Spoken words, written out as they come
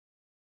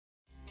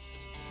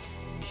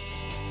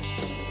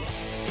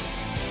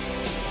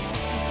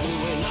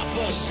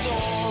a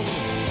storm,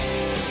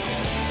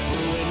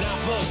 brewing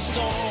up a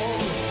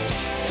storm,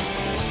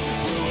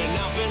 brewing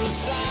up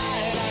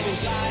inside, and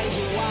his eyes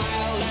are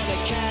wild and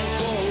it can't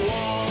go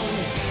on.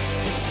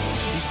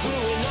 He's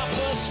brewing up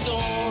a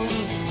storm.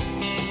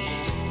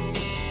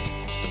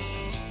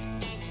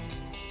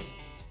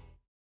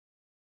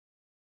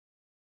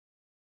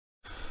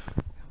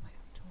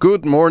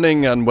 Good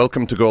morning and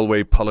welcome to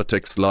Galway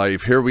Politics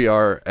Live. Here we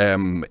are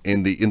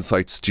in the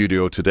Insight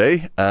studio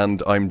today,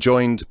 and I'm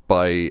joined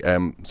by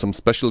some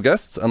special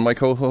guests and my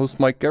co-host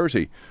Mike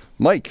Geraghty.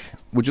 Mike,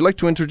 would you like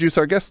to introduce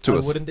our guest to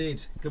us? I would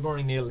indeed. Good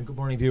morning, Neil, and good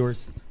morning,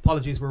 viewers.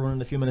 Apologies, we're running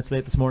a few minutes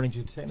late this morning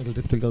due to technical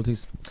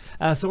difficulties.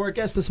 So our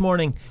guests this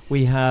morning,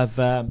 we have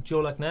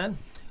Joe Loughnane,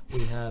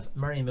 we have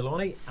Marian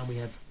Moloney, and we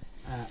have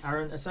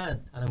Arun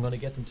Asan, and I'm going to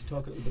get them to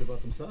talk a little bit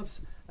about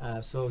themselves.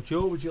 So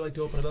Joe, would you like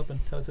to open it up and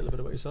tell us a little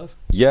bit about yourself?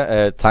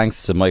 Yeah,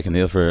 thanks to Mike and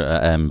Neil for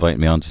inviting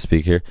me on to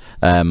speak here.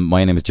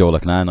 My name is Joe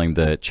Loughnane. I'm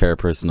the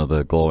chairperson of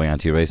the Galway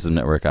Anti-Racism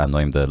Network, and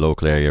I'm the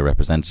local area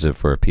representative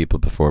for People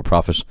Before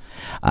Profit.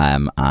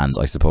 And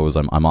I suppose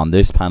I'm on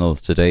this panel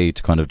today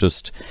to kind of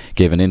just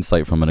give an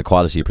insight from an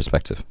equality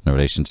perspective in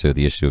relation to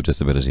the issue of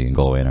disability in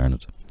Galway and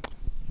Ireland.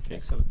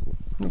 Excellent.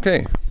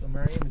 Okay. So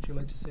Marian, would you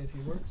like to say a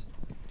few words?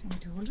 Do you want me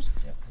to hold it?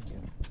 Yeah, thank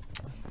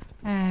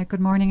you. Good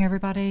morning,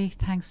 everybody.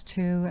 Thanks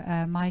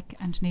to Mike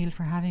and Neil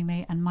for having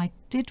me. And Mike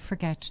did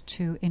forget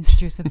to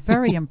introduce a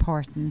very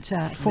important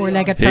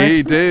four-legged person.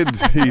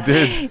 He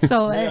did.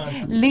 So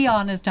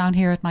Leon is down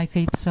here at my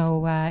feet.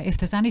 So if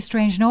there's any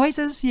strange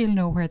noises, you'll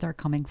know where they're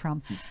coming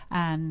from.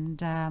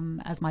 And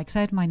as Mike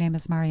said, my name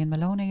is Marian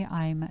Moloney.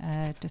 I'm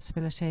a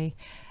disability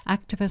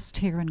activist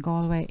here in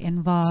Galway,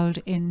 involved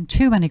in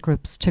too many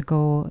groups to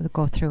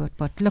go through it.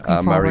 But looking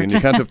forward. Marian, you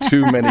can't have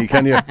too many,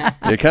 can you?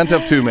 You can't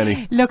have too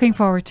many. Looking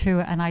forward to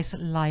a nice,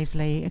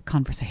 lively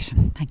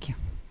conversation. Thank you.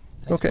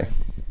 Thanks, Okay.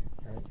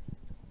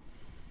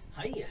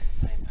 Hi,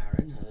 I'm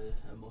Arun.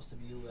 Most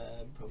of you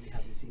probably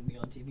haven't seen me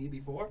on TV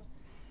before.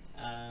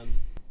 I'm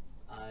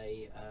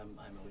a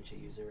wheelchair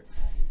user,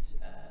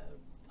 and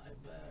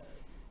I've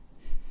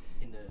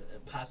in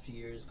the past few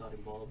years got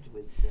involved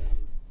with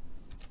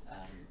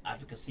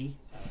advocacy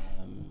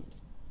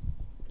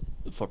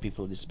for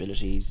people with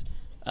disabilities,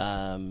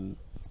 and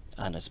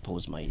I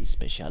suppose my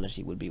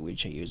speciality would be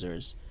wheelchair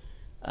users.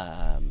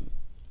 And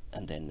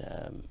then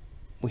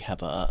we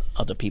have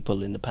other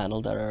people in the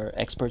panel that are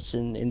experts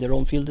in their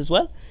own field as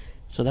well.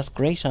 So that's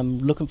great. I'm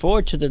looking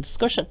forward to the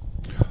discussion.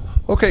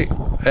 Okay,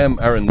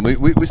 Arun,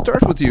 we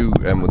start with you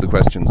with the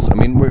questions. I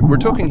mean, we're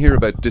talking here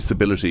about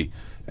disability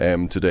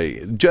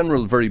today.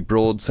 General, very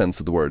broad sense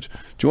of the word.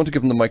 Do you want to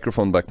give him the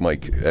microphone back,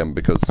 Mike?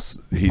 Because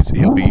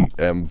he'll be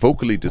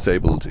vocally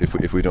disabled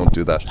if we don't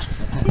do that.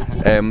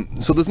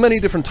 So there's many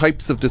different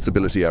types of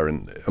disability,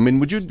 Arun. I mean,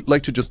 would you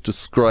like to just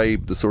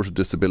describe the sort of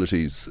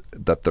disabilities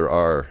that there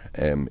are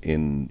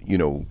in, you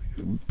know,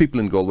 people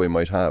in Galway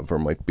might have or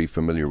might be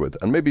familiar with,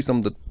 and maybe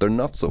some that they're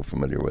not so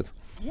familiar with?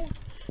 Yeah.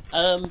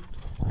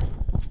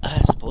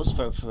 I suppose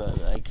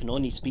I can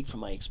only speak from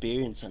my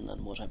experience and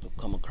what I've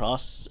come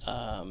across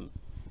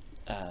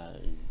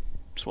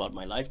throughout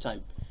my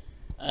lifetime.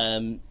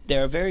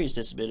 There are various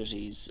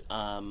disabilities,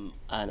 and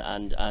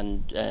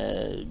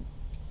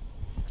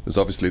there's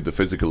obviously the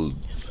physical.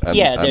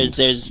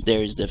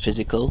 There's the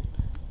physical,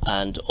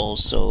 and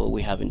also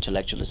we have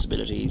intellectual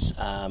disabilities.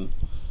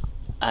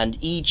 And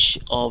each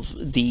of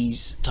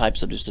these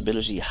types of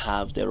disability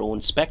have their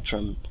own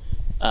spectrum,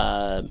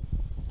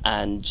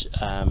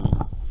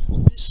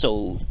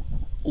 so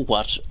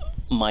what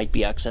might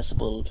be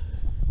accessible,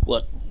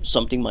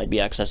 something might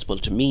be accessible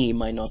to me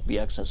might not be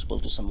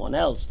accessible to someone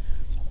else,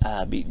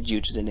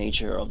 due to the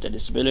nature of the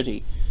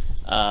disability.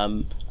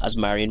 As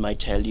Marian might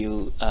tell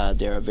you,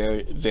 there are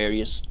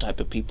various type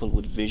of people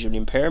with visual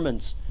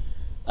impairments,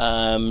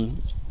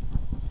 and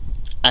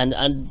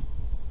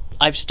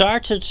I've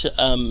started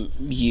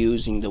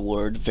using the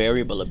word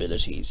variable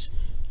abilities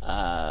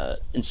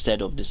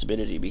instead of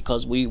disability,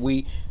 because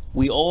we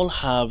all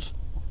have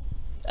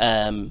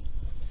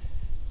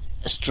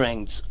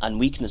strengths and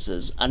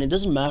weaknesses, and it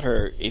doesn't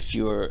matter if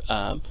you're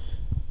a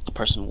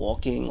person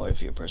walking or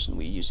if you're a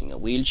person using a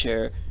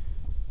wheelchair.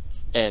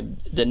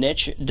 The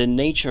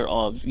nature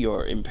of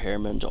your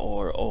impairment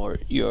or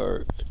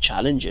your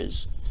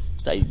challenges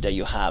that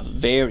you have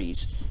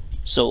varies.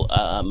 So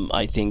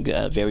I think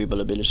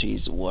variable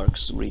abilities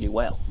works really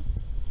well.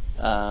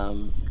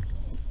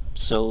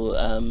 That's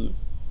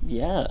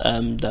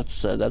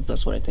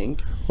what I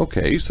think.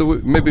 Okay, so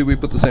maybe we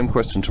put the same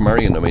question to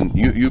Marian. I mean,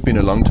 you've been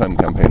a long time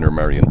campaigner,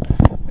 Marian.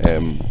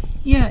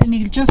 Yeah,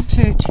 Neil, just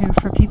to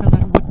for people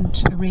that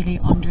wouldn't really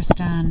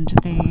understand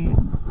the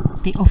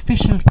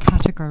official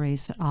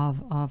categories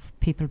of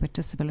people with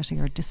disability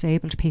or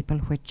disabled people,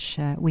 which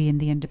we in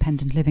the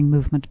independent living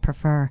movement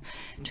prefer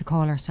to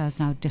call ourselves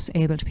now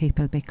disabled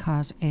people,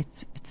 because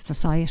it's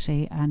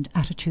society and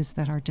attitudes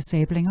that are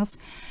disabling us.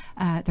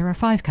 There are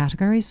 5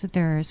 categories.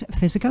 There's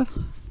physical,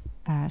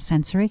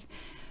 sensory,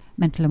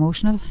 mental,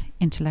 emotional,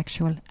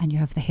 intellectual, and you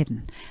have the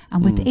hidden.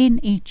 And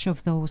within each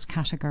of those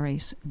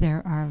categories,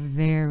 there are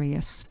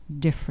various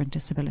different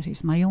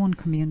disabilities. My own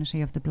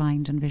community of the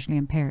blind and visually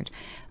impaired,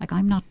 like,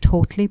 I'm not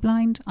totally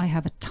blind, I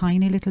have a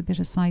tiny little bit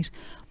of sight,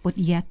 but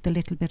yet the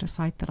little bit of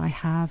sight that I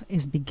have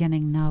is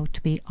beginning now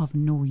to be of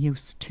no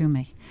use to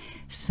me.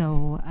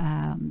 So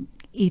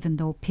even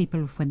though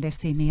people, when they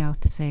see me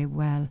out, they say,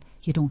 well,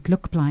 you don't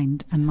look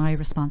blind, and my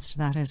response to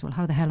that is, well,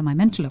 how the hell am I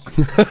meant to look?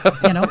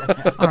 You know,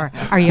 or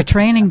are you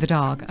training the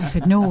dog? I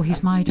said, no,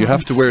 he's my dog. You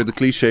have to wear the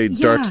cliched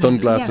dark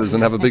sunglasses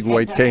and have a big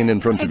white cane in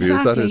front of you.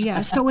 Is that it?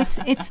 Yeah. So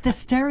it's the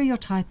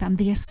stereotype and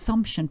the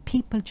assumption.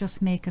 People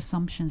just make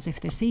assumptions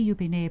if they see you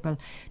being able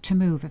to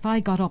move. If I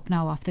got up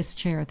now off this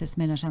chair at this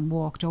minute and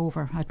walked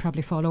over, I'd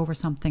probably fall over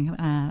something.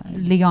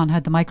 Leon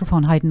had the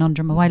microphone hiding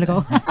under him a while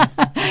ago.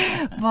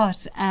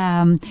 But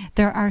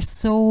there are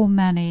so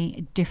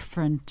many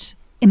different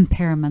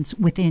impairments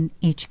within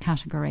each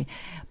category.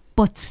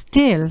 But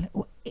still,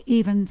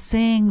 even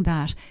saying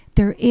that,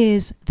 there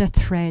is the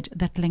thread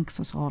that links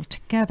us all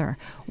together.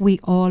 We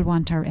all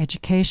want our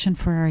education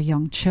for our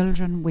young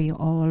children. We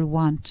all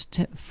want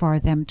for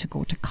them to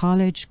go to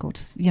college, go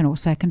to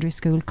secondary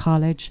school,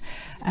 college,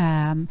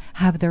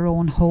 have their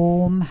own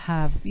home,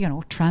 have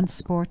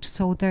transport.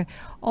 So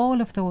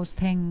all of those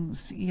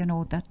things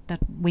that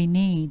we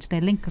need, they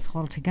link us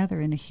all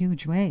together in a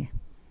huge way.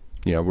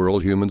 Yeah, we're all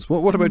humans.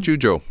 What about you,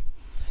 Joe?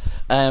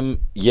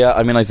 Yeah,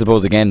 I mean, I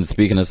suppose, again,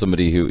 speaking as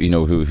somebody who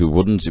who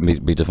wouldn't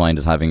be defined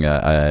as having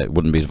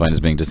wouldn't be defined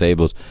as being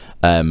disabled,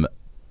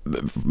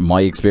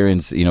 my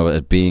experience,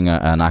 being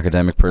an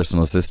academic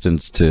personal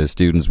assistant to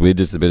students with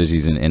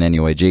disabilities in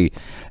NUIG,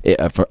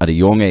 at a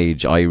young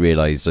age, I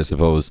realised, I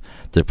suppose,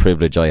 the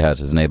privilege I had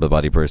as an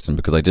able-bodied person,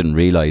 because I didn't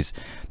realise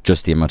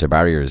just the amount of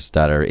barriers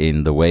that are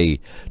in the way,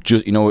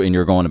 just in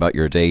you're going about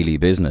your daily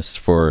business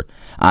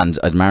and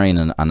as Marian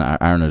and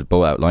Arun have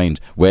both outlined,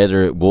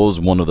 whether it was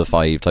one of the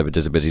 5 type of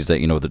disabilities that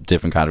the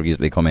different categories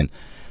they come in,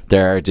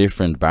 there are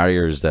different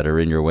barriers that are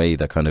in your way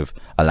that kind of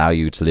allow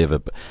you to live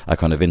a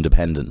kind of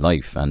independent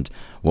life. And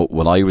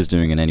what I was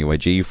doing in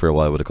NUIG for a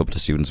while with a couple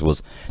of students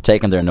was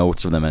taking their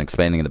notes from them and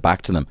explaining it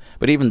back to them.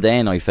 But even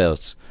then I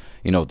felt,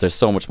 there's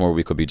so much more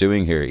we could be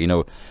doing here.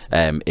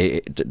 A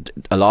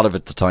lot of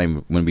it, the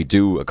time when we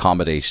do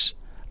accommodate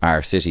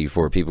our city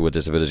for people with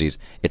disabilities,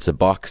 it's a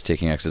box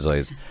ticking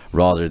exercise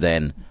rather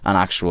than an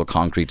actual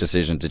concrete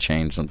decision to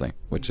change something,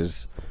 which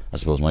is, I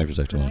suppose, my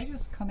perspective. Can I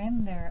just come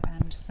in there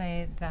and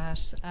say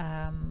that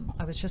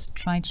I was just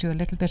trying to do a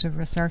little bit of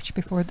research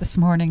before this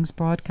morning's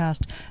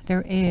broadcast.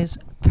 There is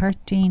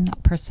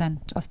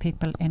 13% of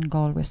people in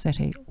Galway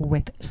City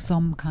with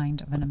some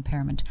kind of an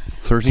impairment.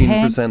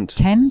 13%?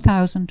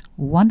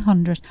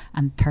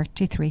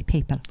 10,133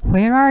 people.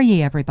 Where are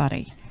ye,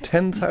 everybody?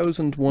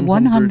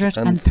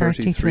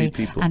 10,133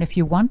 people. And if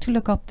you want to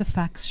look up the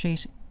facts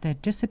sheet, the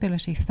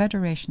Disability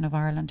Federation of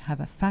Ireland have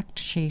a fact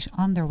sheet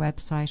on their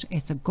website.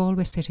 It's a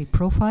Galway City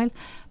profile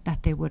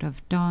that they would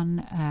have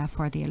done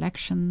for the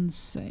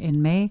elections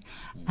in May,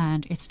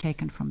 and it's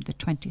taken from the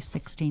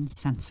 2016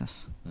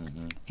 census.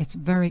 It's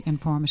very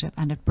informative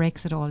and it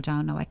breaks it all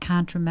down. Now, I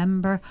can't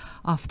remember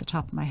off the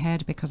top of my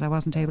head because I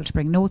wasn't able to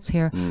bring notes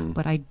here,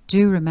 but I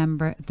do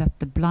remember that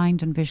the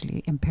blind and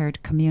visually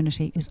impaired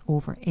community is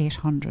over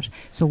 800.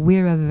 So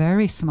we're a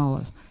very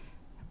small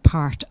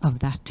part of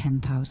that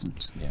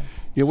 10,000.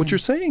 Yeah, what you're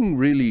saying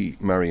really,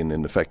 Marian,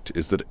 in effect,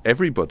 is that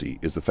everybody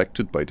is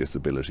affected by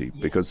disability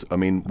because, I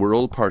mean, we're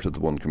all part of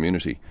the one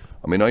community.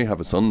 I mean, I have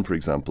a son, for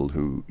example,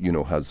 who,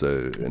 has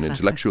an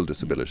intellectual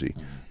disability.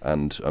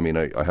 And, I mean,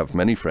 I have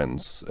many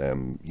friends,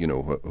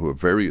 who have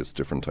various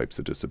different types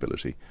of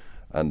disability.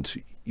 And,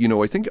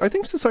 I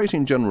think society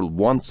in general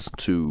wants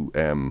to,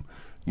 to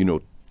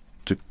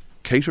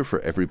cater for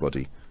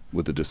everybody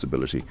with a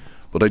disability,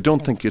 but I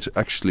don't think it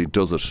actually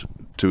does it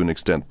to an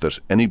extent that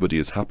anybody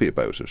is happy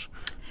about it.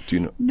 Do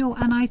you know? No,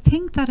 and I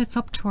think that it's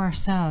up to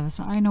ourselves.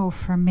 I know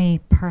for me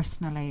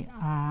personally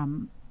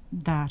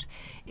that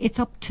it's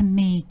up to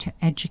me to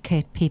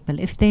educate people.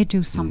 If they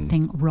do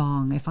something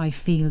wrong, if I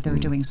feel they're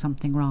doing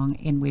something wrong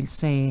in, we'll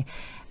say,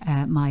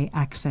 my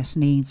access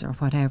needs or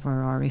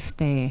whatever, or if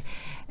they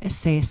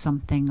say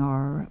something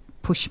or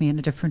push me in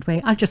a different way.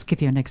 I'll just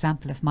give you an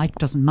example if Mike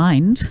doesn't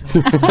mind.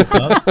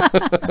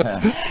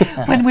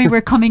 When we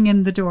were coming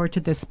in the door to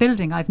this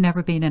building, I've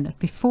never been in it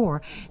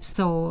before,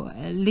 so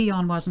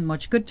Leon wasn't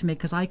much good to me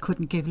because I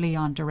couldn't give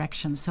Leon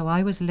directions, so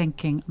I was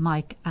linking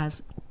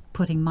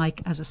putting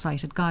Mike as a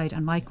sighted guide,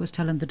 and Mike was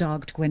telling the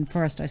dog to go in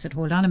first. I said,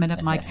 hold on a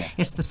minute, Mike,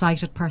 it's the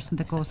sighted person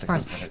that goes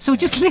first. So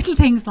just little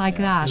things like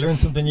that. You learn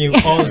something new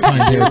all the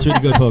time here. It's really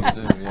good, folks.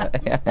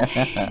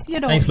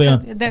 Thanks,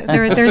 Leon. So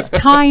there's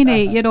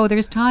tiny,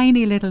 there's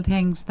tiny little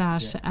things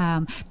that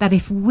that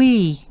if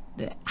we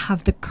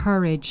have the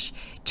courage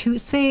to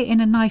say in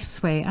a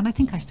nice way, and I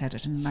think I said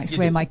it in a nice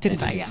way, Mike,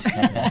 didn't I?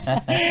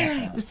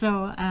 Yeah.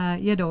 So,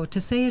 to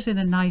say it in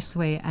a nice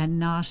way and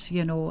not,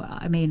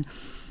 I mean,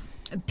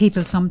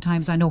 people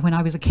sometimes, I know when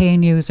I was a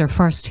cane user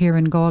first here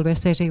in Galway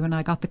City, when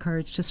I got the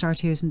courage to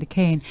start using the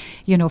cane,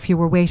 you know, if you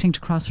were waiting to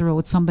cross a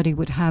road, somebody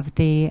would have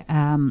the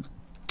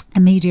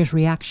immediate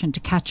reaction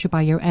to catch you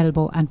by your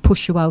elbow and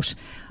push you out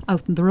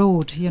in the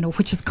road, you know,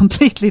 which is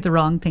completely the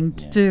wrong thing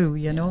to do,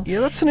 you know. Yeah,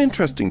 that's an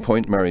interesting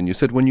point, Marian. You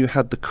said when you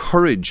had the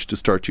courage to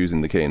start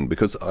using the cane,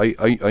 because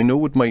I know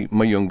with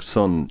my young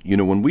son, you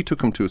know, when we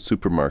took him to a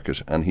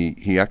supermarket and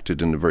he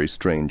acted in a very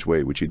strange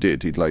way, which he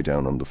did. He'd lie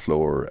down on the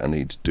floor and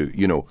he'd do,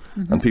 you know,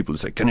 and people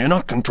would say, can you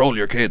not control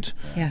your kid?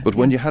 Yeah. But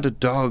when you had a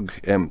dog,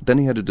 then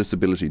he had a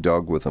disability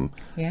dog with him,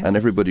 Yes, and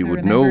everybody I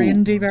would remember know.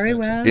 Indy very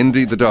well.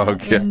 Indy the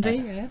dog, yeah. Indy,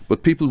 yes.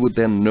 But people would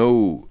then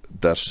know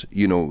that,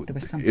 you know, There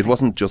was something. it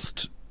wasn't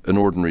just an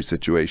ordinary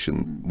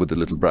situation with a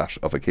little brat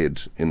of a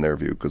kid in their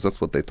view, because that's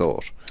what they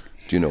thought.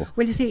 Do you know?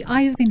 Well, you see,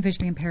 I have been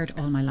visually impaired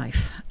all my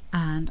life,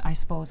 and I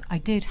suppose I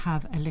did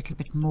have a little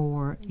bit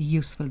more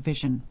useful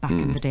vision back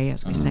in the day,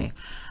 as we say.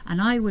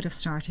 And I would have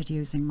started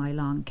using my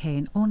long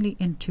cane only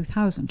in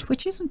 2000,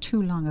 which isn't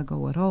too long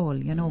ago at all,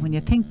 you know, when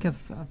you think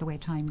of the way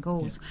time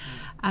goes.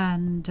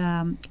 And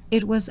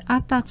it was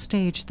at that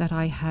stage that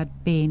I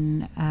had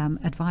been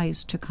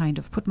advised to kind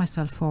of put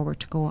myself forward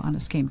to go on a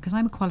scheme, because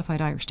I'm a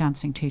qualified Irish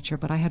dancing teacher,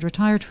 but I had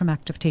retired from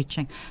active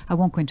teaching. I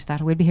won't go into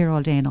that, we'll be here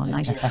all day and all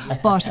night.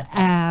 But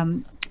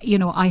you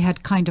know, I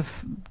had kind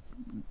of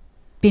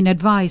been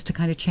advised to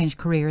kind of change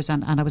careers,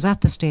 and I was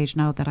at the stage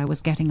now that I was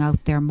getting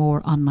out there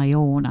more on my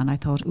own, and I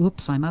thought,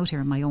 oops, I'm out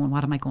here on my own,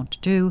 what am I going to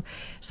do?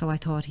 So I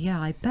thought,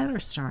 yeah, I better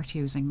start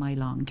using my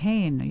long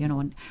cane, you know.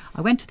 And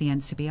I went to the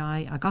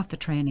NCBI, I got the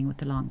training with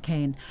the long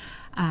cane.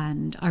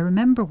 And I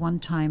remember one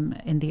time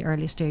in the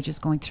early stages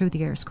going through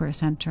the Ayr Square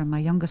Centre, and my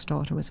youngest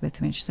daughter was with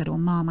me, and she said, oh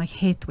Mom, I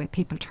hate the way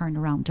people turn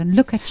around and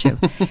look at you.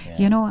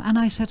 You know, and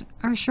I said,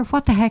 oh sure,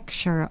 what the heck,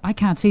 sure, I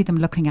can't see them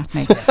looking at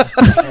me.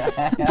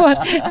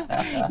 But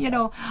you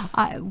know,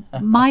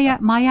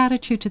 my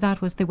attitude to that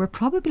was they were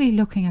probably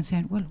looking and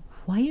saying, well,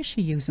 why is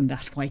she using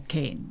that white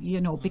cane?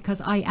 You know, because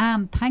I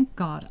am, thank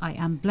God, I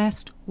am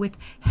blessed with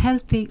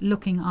healthy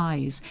looking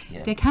eyes.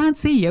 They can't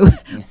see you,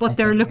 but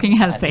they're looking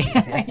healthy.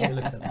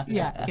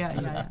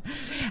 Yeah.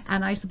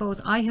 And I suppose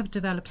I have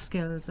developed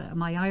skills.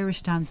 My Irish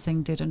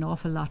dancing did an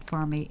awful lot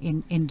for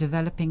me in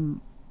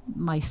developing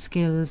my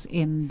skills,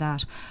 in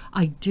that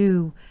I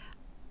do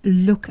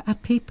look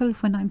at people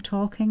when I'm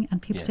talking, and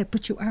people say,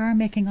 but you are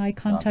making eye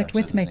contact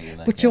with me.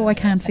 But Joe, I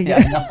can't see you.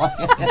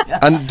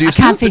 And do you I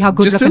can't see how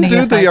good do you still looking he do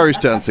is, the guys. Irish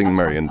dancing,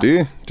 Marian? Do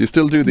you? Do you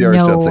still do the Irish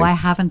dancing? No, I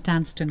haven't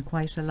danced in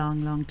quite a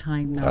long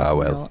time now. Ah,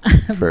 well,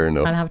 no. fair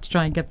enough. I'll have to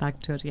try and get back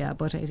to it, yeah.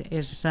 But it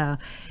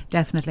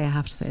definitely, I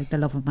have to say, the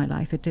love of my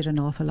life. It did an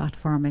awful lot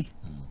for me.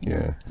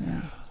 Yeah.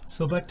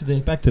 So back to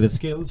the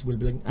skills. We'll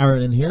bring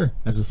Arun in here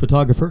as a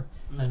photographer,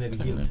 and maybe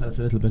he'll tell us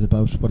a little bit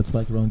about what it's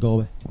like around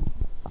Galway.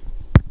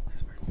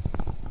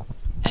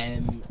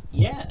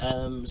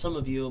 Some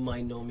of you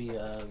might know me.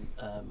 I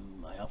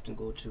often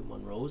go to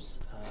Monroe's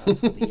for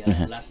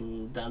the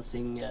Latin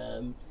dancing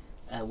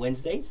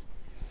Wednesdays,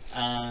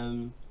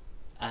 and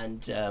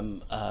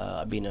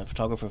I've been a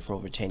photographer for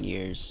over 10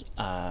 years.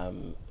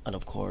 And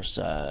of course,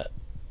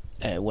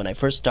 when I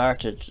first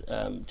started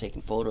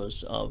taking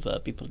photos of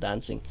people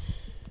dancing,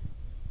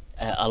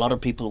 a lot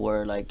of people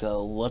were like,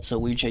 "What's a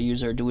wheelchair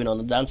user doing on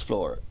the dance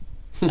floor?"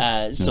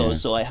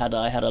 So I had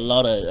a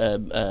lot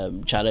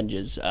of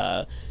challenges.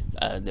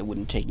 They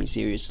wouldn't take me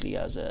seriously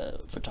as a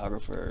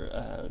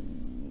photographer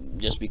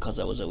just because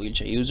I was a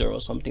wheelchair user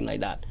or something like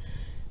that.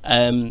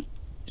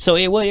 So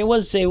it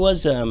was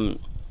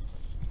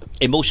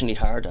emotionally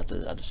hard at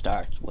the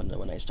start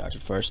when I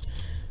started first.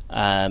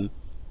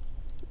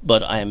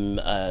 But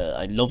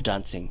I love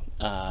dancing.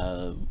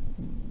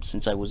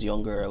 Since I was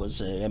younger, I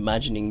was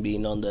imagining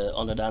being on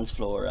the dance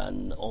floor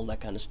and all that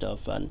kind of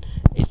stuff, and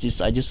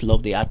I just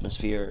love the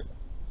atmosphere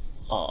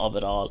of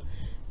it all.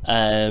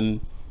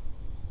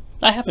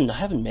 I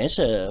haven't met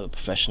a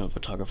professional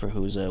photographer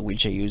who's a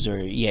wheelchair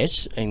user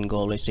yet in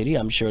Galway City.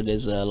 I'm sure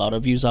there's a lot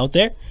of yous out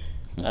there.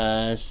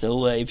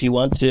 So if you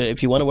want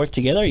to work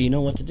together, you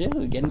know what to do.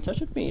 Get in touch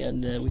with me,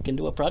 and we can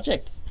do a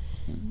project.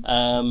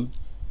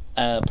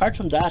 Apart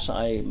from that,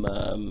 I'm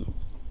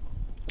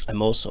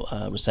also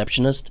a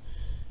receptionist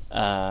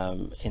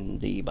in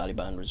the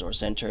Ballyban Resort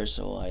Centre,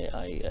 so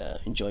I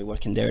enjoy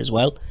working there as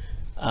well.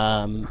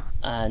 And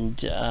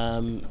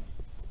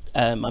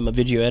I'm a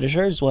video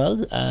editor as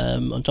well,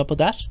 on top of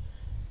that.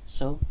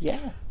 So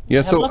yeah, I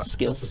have so lots of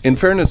skills. in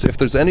fairness, if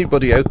there's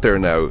anybody out there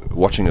now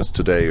watching us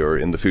today or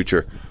in the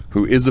future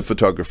who is a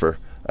photographer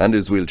and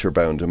is wheelchair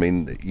bound, I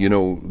mean, you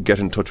know, get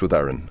in touch with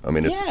Arun. I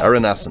mean, it's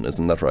Arun Asan,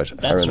 isn't that right?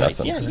 That's Arun right.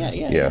 Asan.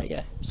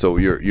 Yeah. So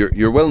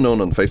you're well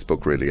known on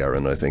Facebook, really,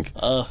 Arun, I think.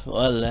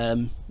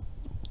 Well,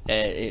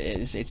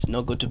 it's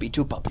no good to be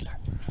too popular.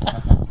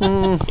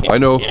 I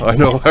know,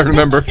 I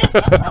remember.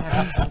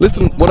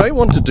 Listen, what I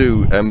want to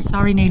do...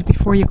 Sorry, Neil,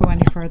 before you go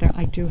any further,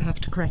 I do have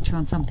to correct you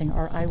on something,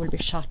 or I will be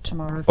shot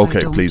tomorrow if I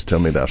okay, don't. please tell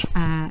me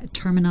that.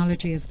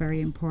 Terminology is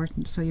very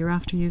important. So you're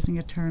after using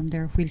a term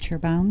there, wheelchair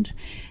bound.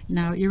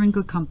 Now, you're in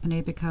good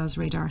company because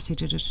Ray Darcy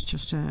did it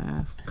just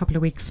a couple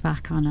of weeks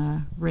back on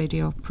a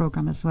radio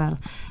programme as well.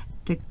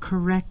 The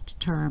correct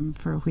term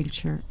for a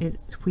wheelchair is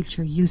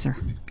wheelchair user.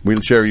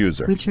 Wheelchair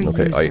user. Wheelchair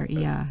okay, user,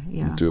 I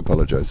yeah. do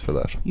apologise for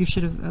that. You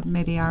should have,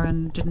 maybe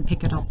Aaron didn't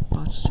pick it up,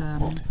 but...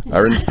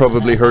 Aaron's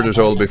probably heard it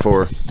all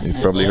before. He's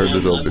probably heard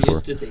it all I'm before.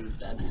 used to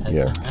things,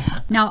 Yeah.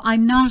 Now,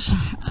 I'm not,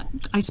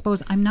 I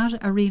suppose, I'm not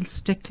a real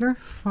stickler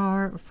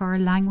for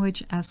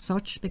language as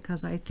such,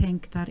 because I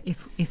think that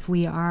if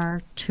we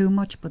are too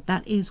much, but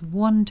that is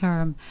one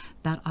term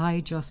that I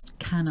just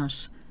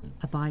cannot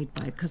abide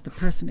by, because the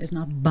person is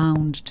not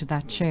bound to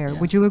that chair.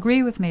 Would you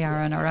agree with me,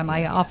 Aaron, or am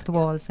I off the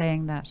wall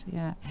saying that?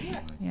 Yeah.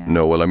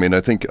 No, well, I mean, I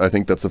think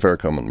that's a fair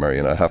comment,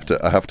 Marian. I have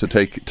to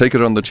take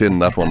it on the chin,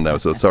 that one now.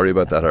 So sorry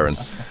about that, Aaron.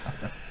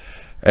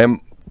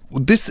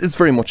 This is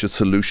very much a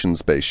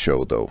solutions-based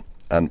show, though.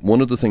 And one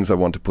of the things I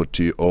want to put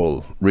to you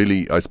all,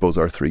 really, I suppose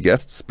our three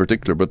guests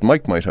particular, but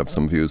Mike might have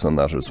some views on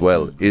that as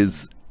well,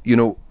 is, you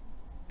know,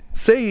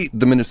 say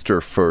the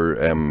minister for,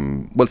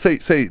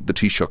 say the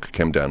Taoiseach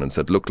came down and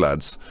said, look,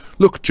 lads,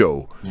 look,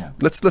 Joe,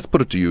 let's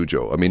put it to you,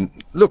 Joe. I mean,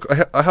 look,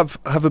 I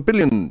have €1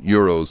 billion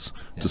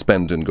to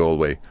spend in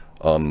Galway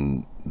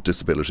on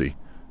disability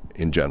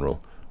in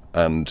general.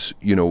 And,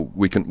 you know,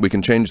 we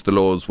can change the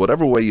laws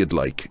whatever way you'd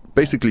like.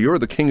 Basically, you're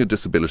the king of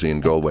disability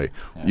in Galway.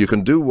 You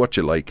can do what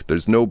you like.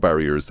 There's no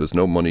barriers. There's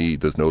no money.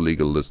 There's no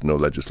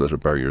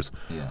legislative barriers.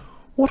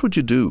 What would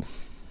you do?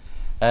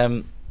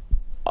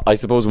 I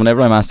suppose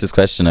whenever I'm asked this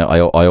question, I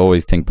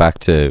always think back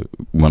to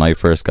when I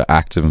first got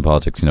active in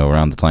politics, you know,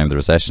 around the time of the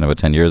recession, about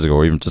 10 years ago,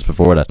 or even just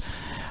before that.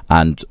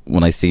 And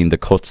when I seen the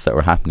cuts that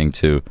were happening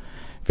to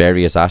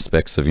various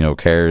aspects of, you know,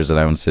 carers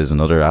allowances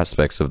and other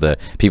aspects of the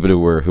people who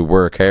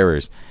were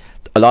carers,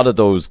 a lot of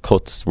those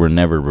cuts were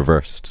never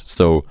reversed.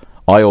 So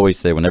I always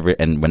say, whenever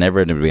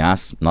anybody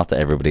asks, not that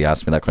everybody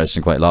asks me that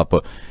question quite a lot,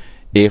 but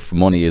if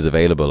money is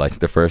available, I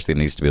think the first thing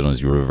that needs to be done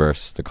is you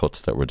reverse the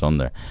cuts that were done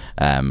there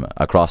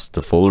across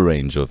the full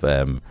range of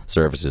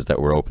services that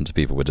were open to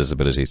people with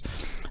disabilities,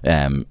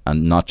 and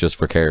not just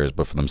for carers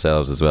but for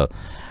themselves as well.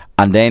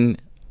 And then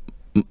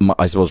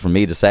I suppose for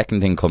me the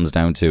second thing comes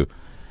down to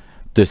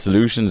the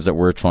solutions that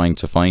we're trying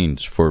to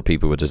find for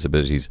people with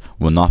disabilities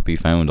will not be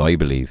found, I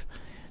believe,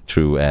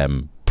 through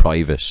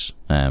private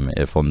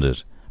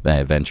funded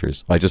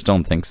ventures. I just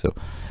don't think so.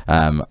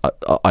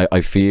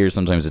 I fear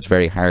sometimes it's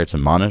very hard to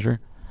monitor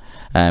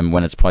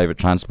when it's private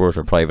transport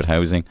or private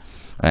housing.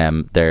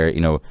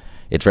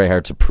 It's very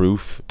hard to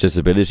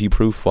disability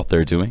proof what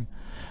they're doing.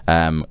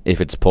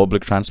 If it's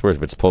public transport,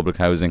 if it's public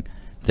housing,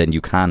 then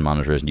you can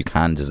monitor it and you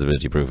can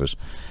disability proof it.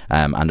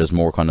 And there's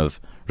more kind of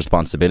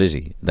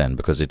responsibility then,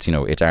 because it's, you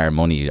know, it's our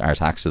money, our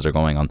taxes are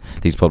going on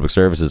these public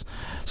services.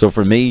 So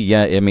for me,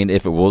 yeah, I mean,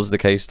 if it was the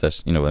case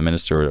that, you know, a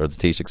minister or the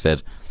Taoiseach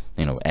said,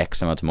 you know,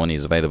 X amount of money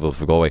is available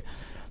for Galway,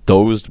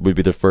 those would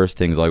be the first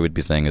things I would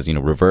be saying is, you know,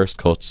 reverse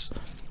cuts,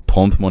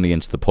 pump money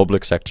into the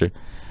public sector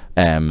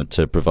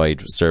to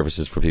provide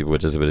services for people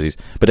with disabilities.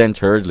 But then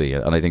thirdly,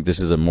 and I think this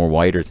is a more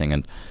wider thing,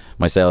 and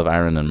myself,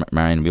 Aaron and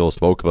Marian, we all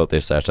spoke about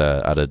this at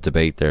a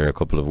debate there a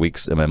couple of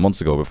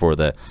months ago before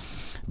the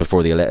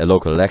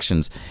local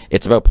elections.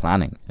 It's about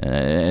planning.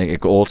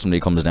 It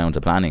ultimately comes down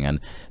to planning, and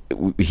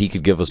he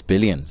could give us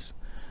billions.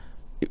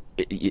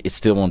 It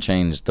still won't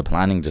change the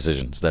planning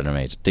decisions that are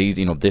made. These,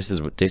 you know,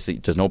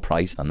 there's no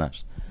price on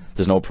that.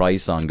 There's no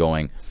price on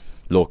going,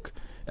 look,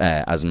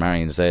 as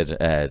Marian said,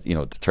 you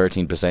know,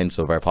 13%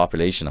 of our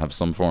population have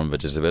some form of a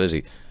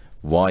disability.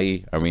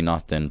 Why are we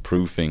not then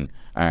proofing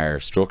our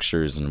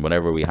structures and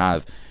whatever we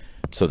have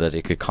so that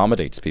it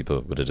accommodates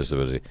people with a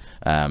disability?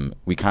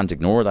 We can't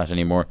ignore that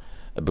anymore,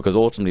 because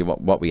ultimately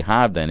what we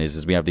have then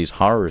is we have these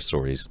horror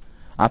stories,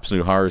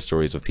 absolute horror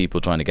stories of people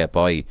trying to get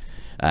by,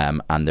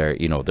 and they're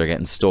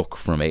getting stuck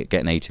from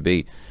getting A to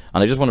B.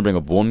 And I just want to bring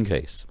up one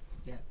case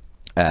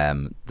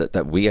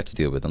that we had to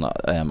deal with, and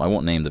I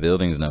won't name the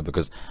buildings now,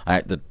 because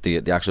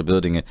the actual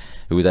building it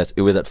was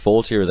at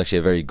fault here is actually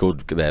a very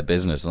good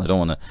business, and I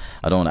don't want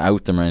to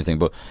out them or anything,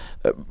 but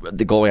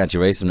the Galway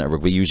Anti-Racism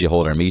Network, we usually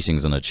hold our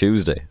meetings on a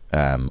Tuesday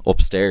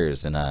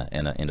upstairs in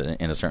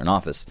a certain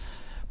office,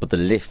 but the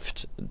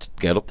lift to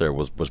get up there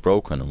was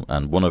broken,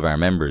 and one of our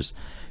members,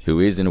 who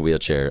is in a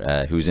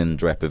wheelchair, who's in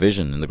direct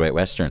provision in the Great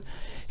Western,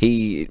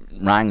 he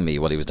rang me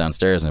while he was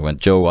downstairs and I went,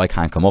 Joe, I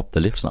can't come up, the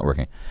lift's not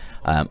working.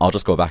 I'll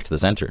just go back to the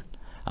centre.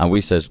 And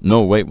we said,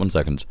 no, wait 1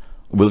 second,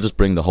 we'll just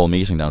bring the whole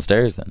meeting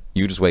downstairs then,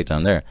 you just wait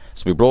down there.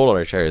 So we brought all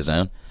our chairs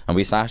down and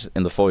we sat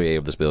in the foyer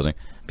of this building.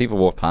 People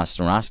walked past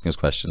and were asking us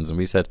questions, and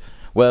we said,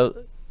 well,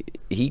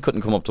 he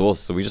couldn't come up to us,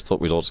 so we just thought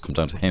we'd all just come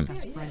down to him.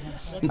 That's brilliant.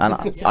 And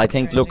I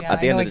think, look,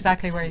 at the end of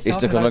exactly where he's it's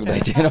talking to about.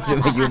 look, you know what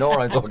I mean? You know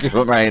what I'm talking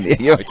about,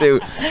 Marian. You too.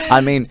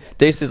 I mean,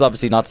 this is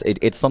obviously not.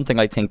 It's something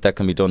I think that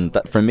can be done.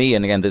 That for me,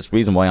 and again, this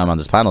reason why I'm on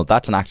this panel,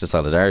 that's an act of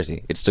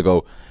solidarity. It's to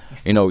go.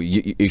 You know,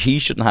 he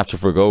shouldn't have to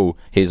forgo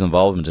his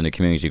involvement in a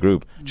community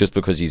group just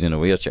because he's in a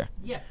wheelchair.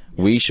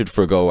 We should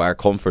forgo our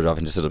comfort of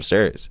having to sit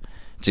upstairs.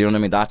 Do you know what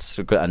I mean? That's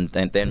and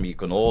then we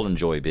can all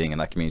enjoy being in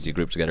that community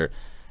group together.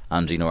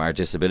 And you know, our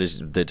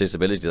disability, the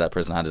disability that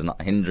person had, is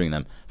not hindering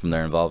them from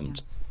their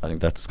involvement. I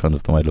think that's kind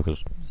of the way I look at it.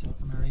 So,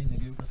 Marian,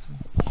 have you got some?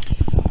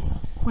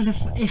 Well,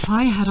 if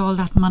I had all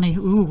that money,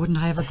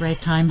 wouldn't I have a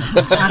great time? Is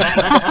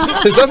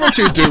that what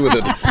you do with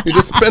it? You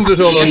just spend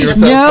it all on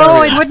yourself? No,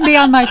 Marian? it wouldn't be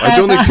on myself. I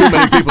don't think too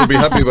many people would be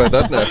happy about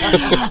that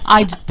now.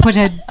 I'd put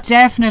a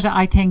definite,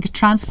 I think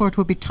transport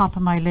would be top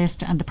of my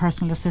list, and the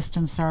personal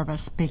assistance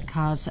service,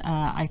 because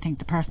I think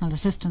the personal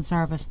assistance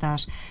service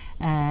that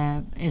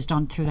is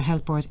done through the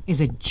health board is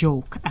a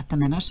joke at the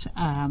minute.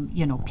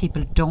 You know,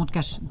 people don't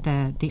get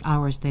the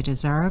hours they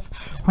deserve.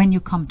 When you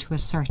come to a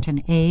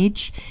certain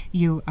age,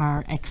 you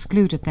are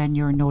excluded. Then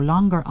you're no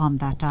longer on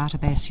that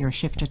database, you're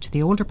shifted to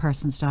the older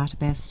person's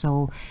database.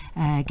 So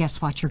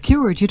guess what, you're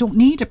cured. You don't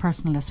need a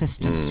personal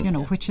assistant, you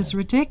know, which is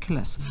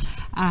ridiculous.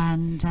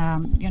 And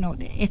you know,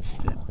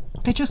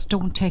 they just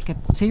don't take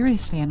it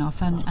seriously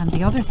enough. And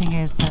the other thing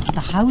is that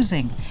the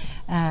housing.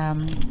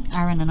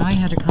 Arun and I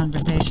had a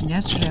conversation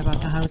yesterday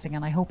about the housing,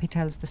 and I hope he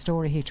tells the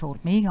story he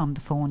told me on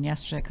the phone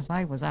yesterday, because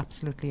I was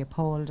absolutely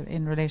appalled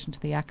in relation to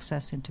the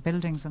access into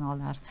buildings and all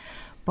that.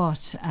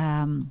 But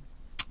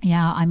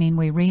yeah, I mean,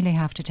 we really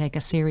have to take a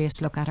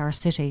serious look at our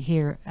city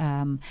here.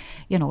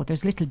 You know,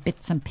 there's little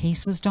bits and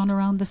pieces done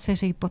around the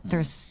city, but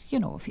there's, you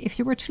know, if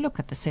you were to look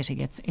at the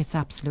city, it's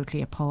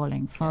absolutely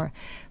appalling.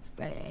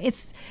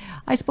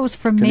 I suppose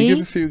for me. Can you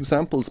give a few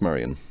examples,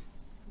 Marian?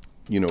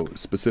 You know,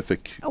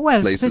 specific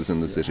places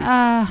in the city.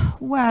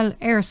 Well,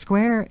 Eyre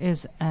Square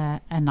is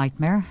a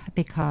nightmare,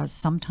 because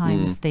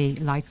sometimes the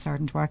lights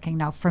aren't working.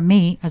 Now, for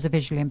me, as a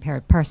visually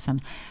impaired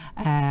person,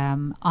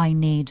 I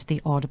need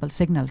the audible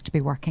signal to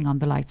be working on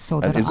the lights, so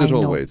that I know. And is it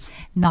always?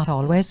 Not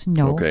always,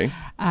 no. Okay.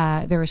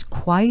 There is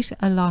quite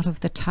a lot of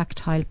the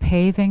tactile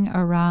paving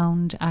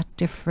around at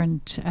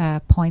different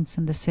points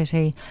in the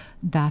city,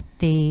 that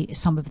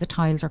some of the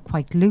tiles are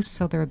quite loose,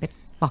 so they're a bit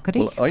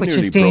buckety, which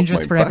is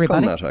dangerous for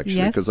everybody. On that,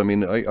 actually, because I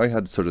mean, I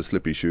had sort of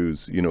slippy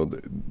shoes, you know,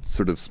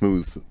 sort of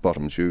smooth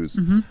bottom shoes,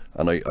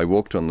 and I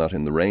walked on that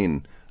in the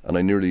rain, and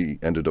I nearly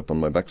ended up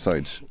on my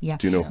backside. Yeah.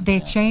 Do you know?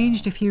 They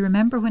changed, if you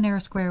remember when Eyre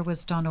Square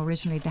was done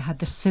originally, they had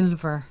the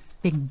silver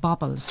big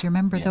bobbles. Do you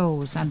remember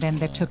those? And then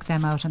they took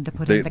them out and they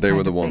put in the they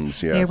were the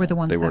ones, They were the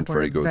ones they that weren't were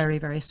very good. very,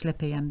 very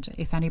slippy. And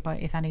if any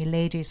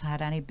ladies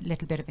had any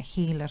little bit of a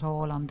heel at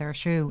all on their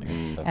shoe,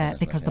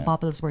 because the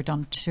bobbles were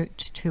done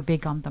too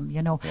big on them,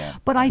 you know.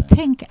 But I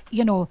think,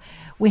 you know,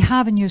 we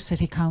have a new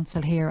city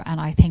council here,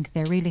 and I think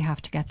they really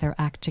have to get their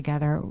act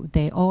together.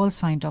 They all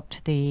signed up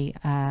to the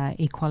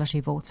Equality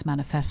Votes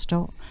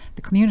Manifesto.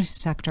 The community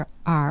sector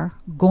are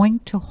going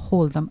to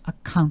hold them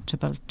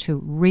accountable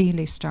to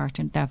really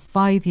starting. They have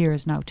 5 years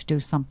now to do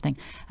something,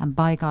 and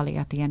by golly,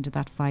 at the end of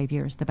that 5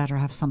 years they better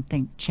have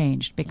something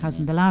changed, because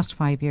in the last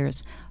 5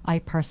 years I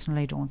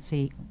personally don't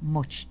see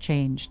much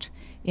changed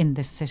in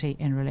this city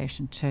in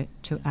relation to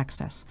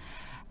access.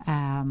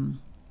 I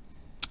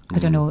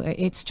don't know,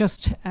 it's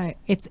just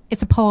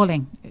it's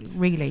appalling,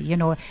 really, you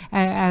know.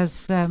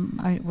 As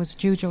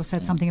Jujo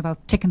said something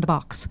about ticking the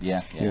box,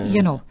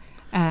 you know.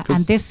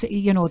 And this,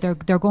 you know,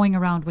 they're going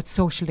around with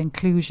social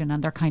inclusion,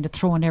 and they're kind of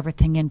throwing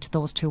everything into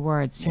those two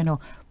words, you know.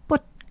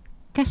 But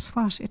guess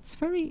what? It's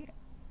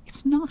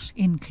not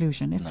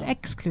inclusion, it's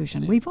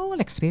exclusion. We've all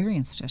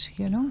experienced it,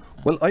 you know.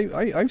 Well,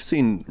 I've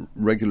seen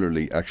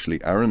regularly, actually,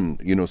 Arun,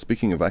 you know,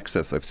 speaking of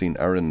access, I've seen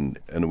Arun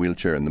in a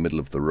wheelchair in the middle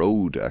of the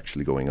road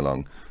actually going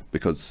along,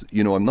 because,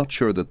 you know, I'm not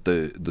sure that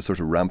the sort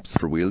of ramps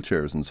for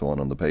wheelchairs and so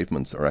on the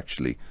pavements are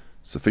actually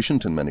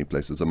sufficient in many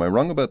places. Am I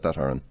wrong about that,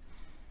 Arun?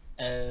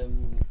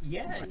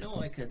 Yeah,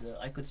 no, I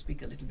could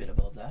speak a little bit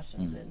about that,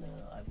 and then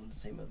I will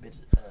say a bit.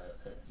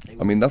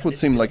 I mean, that would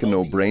seem like a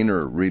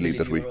no-brainer, really,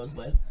 that we. As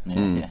well.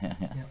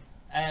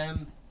 A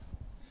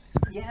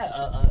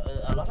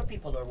lot of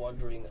people are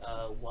wondering,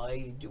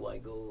 why do I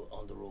go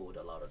on the road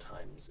a lot of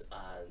times?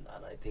 And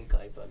I think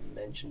I've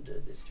mentioned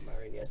this to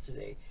Marian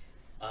yesterday.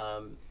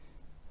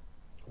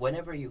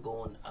 Whenever you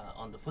go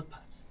on the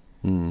footpaths,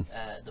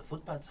 the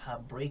footpaths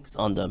have brakes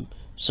on them.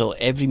 So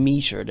every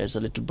meter there's a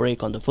little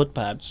brake on the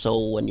footpath. So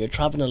when you're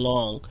traveling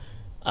along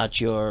at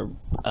your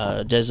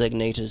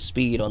designated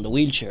speed on the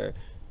wheelchair,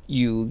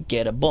 you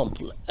get a bump.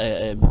 You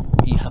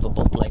have a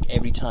bump like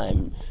every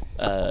time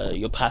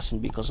you're passing,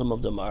 because some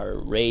of them are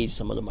raised,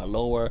 some of them are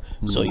lower.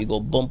 So you go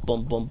bump,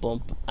 bump, bump,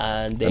 bump,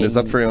 and then. And is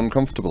that very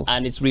uncomfortable?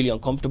 And it's really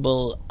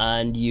uncomfortable.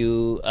 And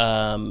you,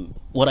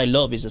 what I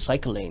love is the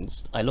cycle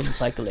lanes. I love the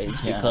cycle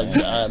lanes because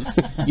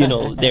you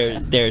know,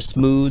 they're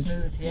smooth.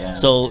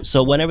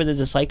 So whenever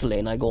there's a cycle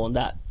lane, I go on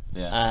that.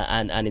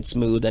 And it's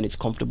smooth and it's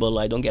comfortable.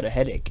 I don't get a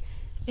headache.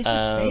 Is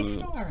it safe,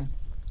 Lauren?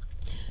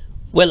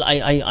 Well,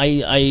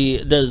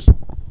 there's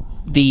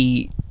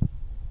the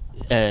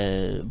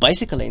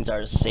bicycle lanes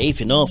are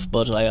safe enough,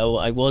 but I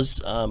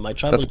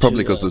traveled. That's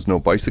probably because there's no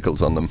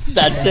bicycles on them.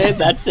 That's it.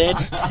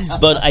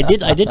 But I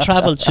did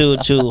travel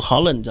to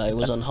Holland. I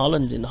was on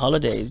Holland in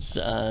holidays,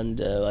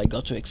 and I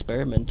got to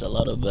experiment a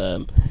lot of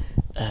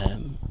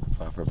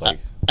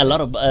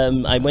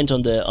I went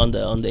on the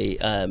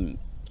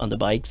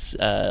bikes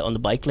on the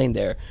bike lane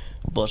there,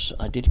 but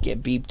I did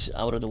get beeped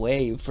out of the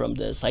way from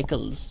the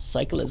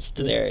cyclists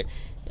there.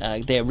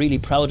 They're really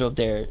proud of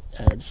their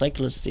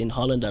cyclists in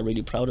Holland are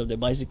really proud of their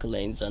bicycle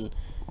lanes, and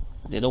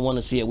they don't want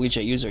to see a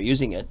wheelchair user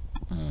using it.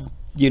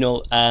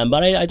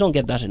 But I don't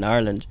get that in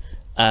Ireland.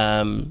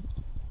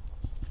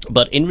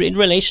 But in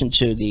relation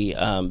to the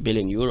 €1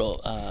 billion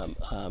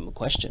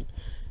question,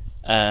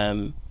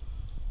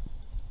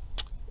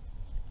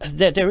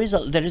 there is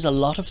a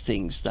lot of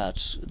things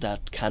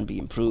that can be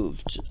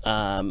improved,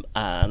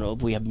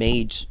 and we have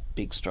made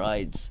big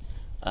strides.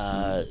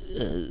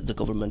 The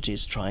government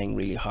is trying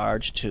really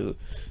hard to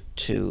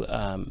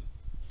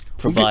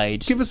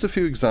provide. Give us a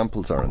few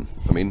examples, Arun.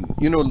 I mean,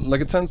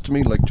 like it sounds to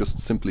me like just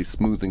simply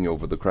smoothing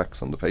over the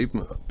cracks on the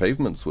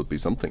pavements would be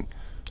something.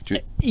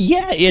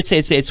 Yeah,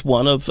 it's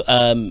one of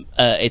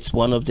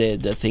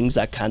the things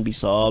that can be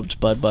solved,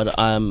 but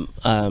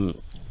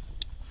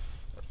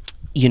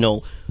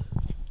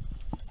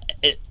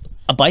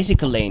a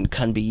bicycle lane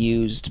can be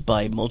used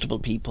by multiple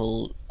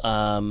people,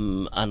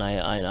 and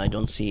I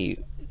don't see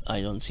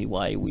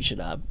why we should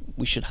have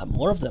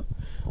more of them.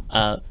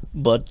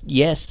 But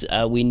yes,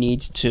 we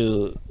need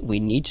to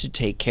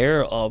take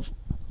care of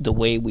the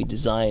way we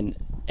design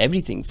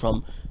everything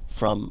from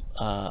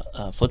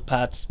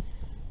footpaths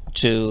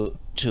to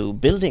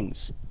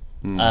buildings.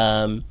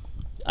 I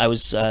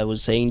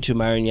was saying to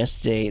Marian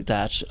yesterday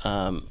that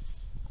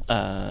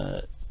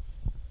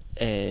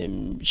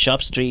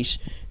Shop Street,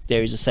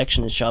 there is a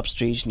section in Shop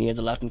Street near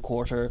the Latin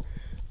Quarter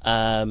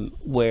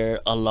where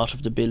a lot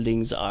of the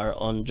buildings are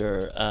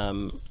under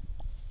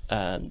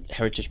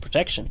heritage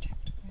protection.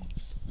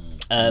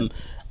 And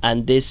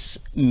this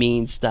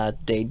means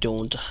that they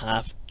don't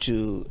have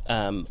to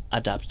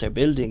adapt their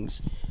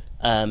buildings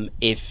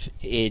if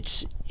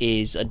it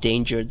is a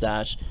danger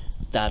that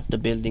the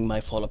building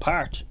might fall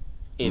apart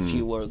if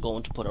you were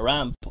going to put a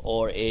ramp,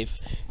 or if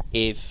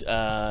the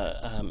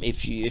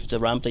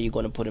ramp that you're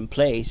going to put in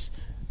place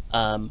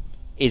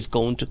is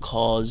going to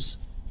cause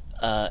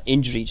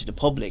injury to the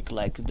public,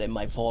 like they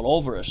might fall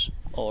over it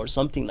or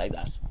something like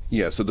that.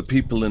 Yeah, so the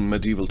people in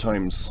medieval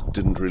times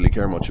didn't really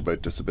care much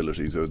about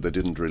disabilities, or they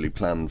didn't really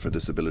plan for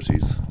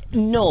disabilities.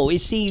 No, you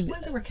see...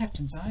 Well, they were kept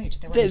inside.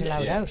 They weren't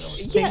allowed out.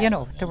 Yeah.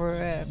 They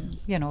were,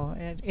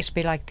 it'd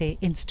be like the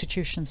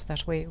institutions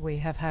that we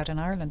have had in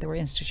Ireland. They were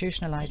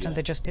institutionalised and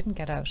they just didn't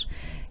get out.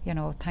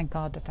 Thank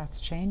God that's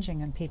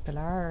changing, and people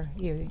are...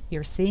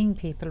 You're seeing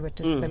people with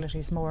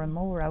disabilities more and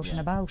more out and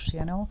about,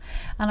 And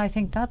I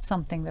think that's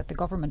something that the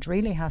government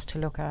really has to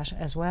look at,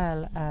 as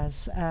well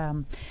as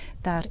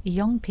that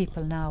young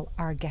people now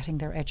are getting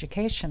their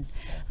education.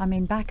 I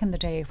mean, back in the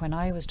day when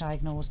I was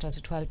diagnosed as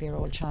a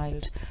 12-year-old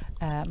child,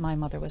 my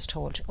mother was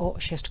told,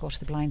 she has to go to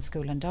the blind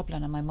school in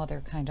Dublin, and my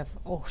mother kind of,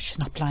 she's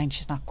not blind,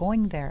 she's not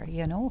going there,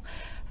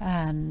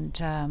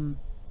 and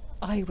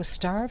I was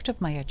starved of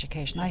my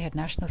education. I had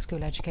national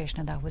school education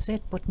and that was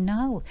it. But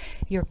now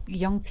your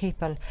young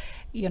people,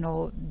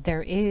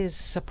 there is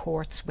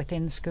supports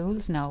within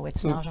schools now.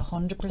 It's not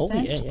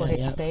 100%, but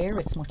it's there.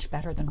 It's much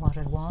better than what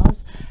it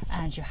was.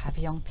 And you have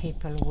young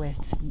people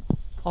with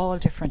all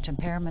different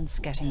impairments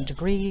getting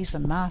degrees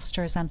and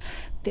masters, and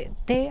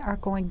they are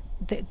going,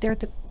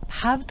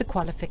 have the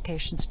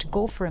qualifications to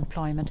go for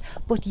employment,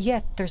 but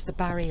yet there's the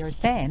barrier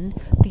then.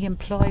 The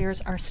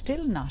employers are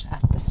still not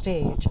at the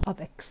stage of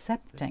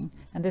accepting,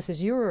 and this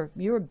is your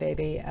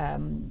baby,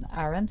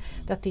 Arun,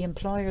 that the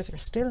employers are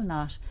still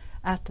not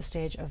at the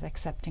stage of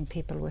accepting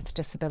people with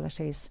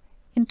disabilities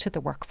into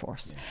the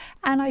workforce.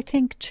 And I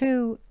think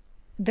too,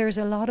 there's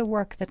a lot of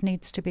work that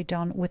needs to be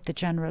done with the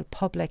general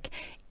public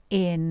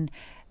in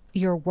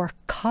your work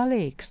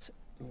colleagues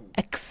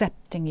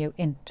accepting you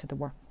into the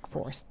workforce.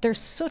 There's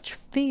such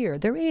fear.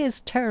 There is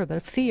terrible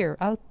fear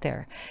out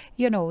there.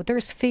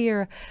 There's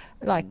fear,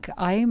 like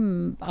I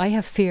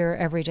have fear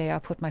every day I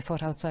put my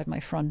foot outside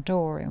my front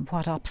door, and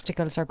what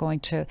obstacles are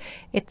going to...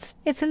 It's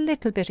a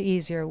little bit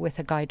easier with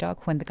a guide dog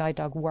when the guide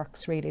dog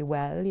works really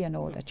well,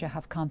 that you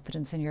have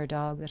confidence in your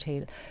dog, that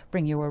he'll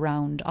bring you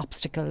around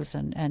obstacles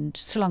and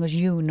so long as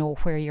you know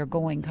where you're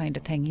going, kind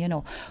of thing,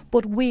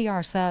 But we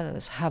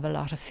ourselves have a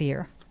lot of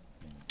fear.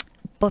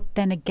 But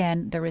then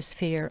again, there is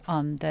fear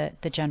on the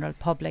general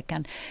public,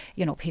 and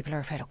people are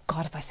afraid, oh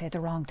God, if I say the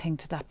wrong thing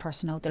to that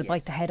person, they'll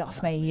bite the head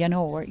off me,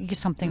 or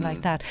something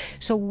like that.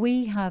 So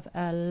we have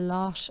a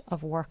lot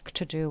of work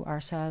to do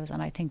ourselves,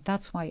 and I think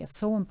that's why it's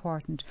so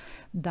important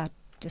that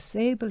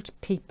disabled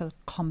people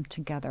come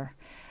together.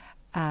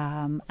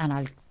 And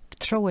I'll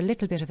throw a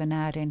little bit of an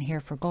ad in here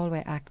for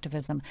Galway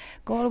Activism.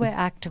 Galway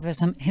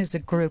Activism is a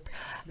group.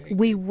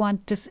 We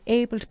want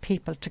disabled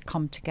people to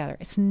come together.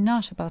 It's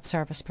not about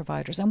service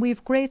providers, and we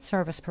have great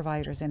service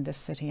providers in this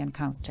city and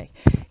county,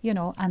 you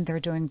know, and they're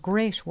doing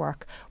great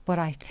work. But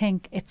I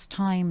think it's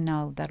time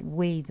now that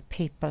we, the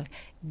people,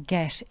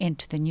 get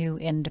into the new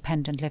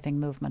independent living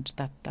movement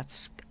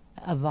that's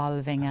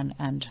evolving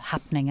and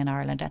happening in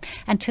Ireland,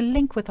 and to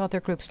link with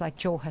other groups like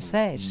Joe has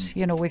said.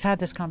 You know, we've had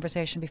this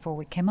conversation before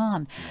we came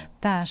on,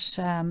 that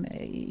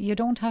you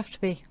don't have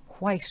to be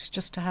white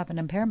just to have an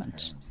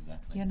impairment.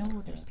 You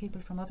know, there's people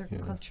from other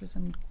cultures,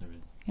 and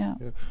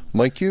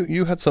Mike,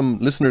 you had some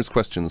listeners'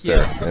 questions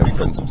there. We've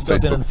from got some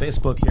stuff in Facebook. on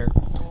Facebook here.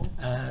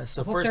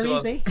 So Hope first they're of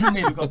all, easy.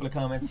 maybe a couple of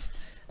comments.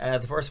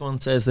 The first one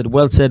says that,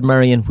 well said,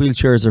 Marian,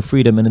 wheelchairs are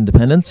freedom and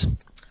independence.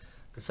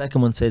 The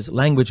second one says,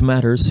 language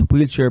matters,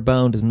 wheelchair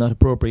bound is not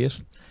appropriate.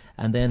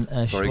 And then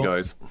Sorry,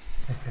 guys.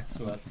 That's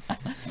what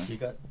you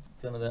got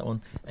done of that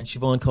one. And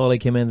Siobhan Cawley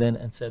came in then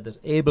and said that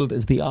abled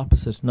is the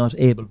opposite, not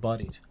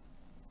able-bodied,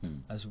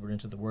 as we're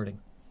into the wording.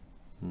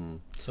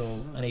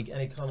 So any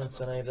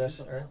comments on any of that,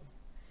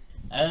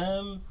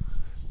 Aaron?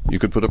 You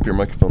could put up your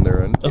microphone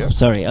there, and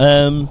Sorry.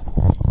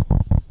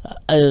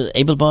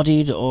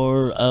 Able-bodied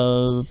or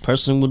a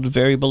person with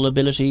variable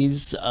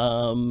abilities,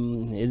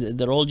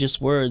 they're all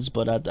just words.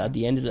 But at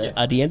the end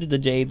of the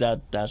day,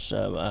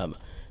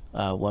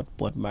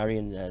 what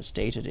Marian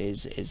stated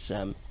is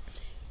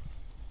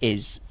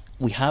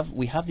we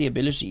have the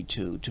ability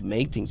to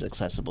make things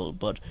accessible,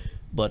 but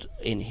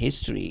in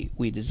history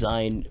we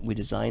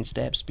design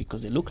steps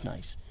because they look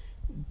nice,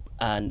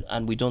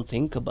 and we don't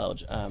think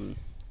about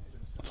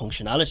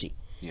functionality.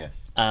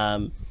 Yes.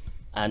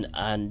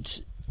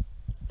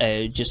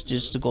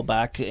 Just to go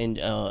back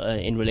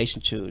in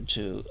relation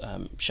to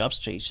Shop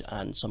Street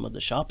and some of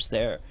the shops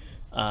there,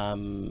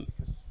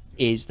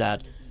 is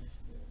that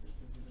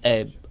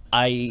a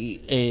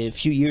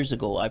few years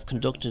ago I've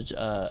conducted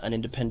an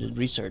independent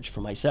research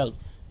for myself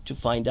to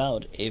find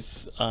out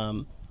if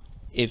the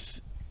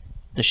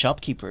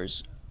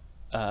shopkeepers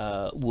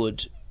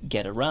would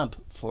get a ramp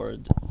for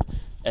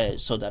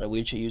so that a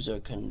wheelchair user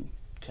can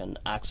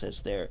access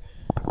their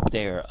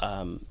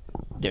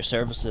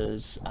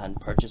services and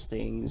purchase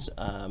things,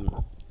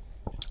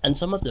 and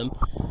some of them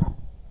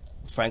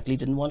frankly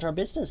didn't want our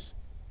business,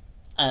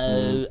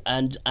 and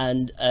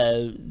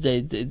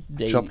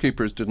the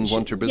shopkeepers didn't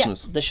want your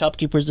business. Yeah, the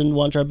shopkeepers didn't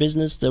want our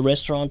business. The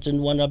restaurant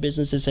didn't want our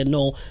business. They said,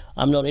 no,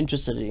 I'm not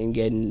interested in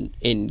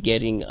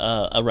getting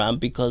a ramp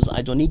because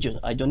I don't need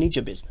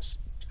your business.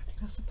 I think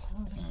that's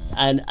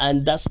appalling.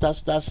 And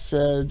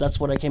that's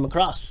what I came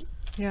across.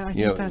 Yeah, I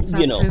think that's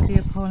absolutely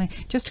appalling.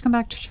 Just to come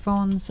back to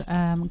Siobhan's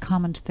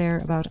comment there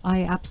about,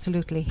 I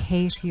absolutely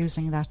hate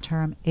using that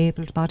term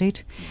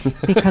able-bodied,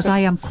 because I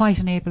am quite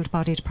an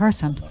able-bodied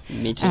person.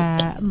 Me too.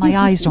 My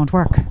eyes don't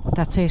work.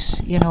 That's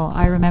it. You know,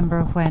 I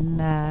remember when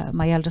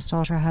my eldest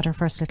daughter had her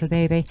first little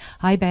baby.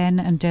 Hi, Ben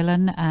and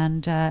Dylan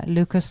and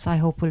Lucas. I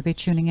hope will be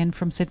tuning in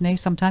from Sydney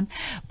sometime.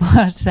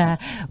 But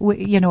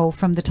you know,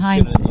 from the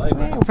time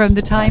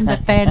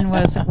that Ben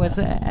was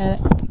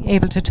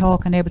able to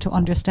talk and able to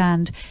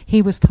understand,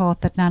 he was thought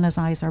that Nana's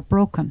eyes are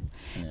broken.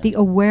 The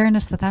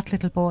awareness that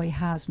little boy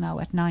has now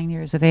at 9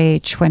 years of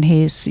age, when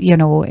he's, you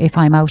know, if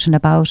I'm out and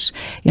about,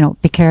 you know,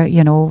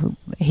 you know,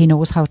 he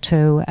knows how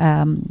to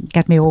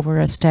get me over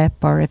a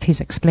step, or if he's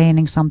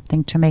explaining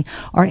something to me,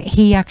 or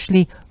he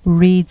actually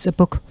reads a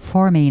book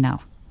for me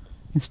now,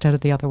 instead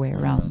of the other way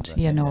around,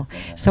 you know.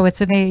 So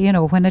it's you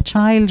know, when a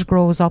child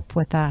grows up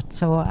with that.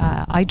 So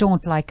I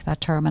don't like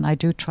that term, and I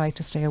do try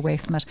to stay away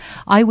from it.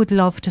 I would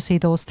love to see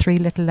those three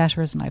little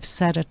letters, and I've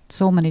said it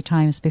so many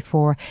times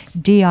before,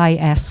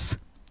 DIS.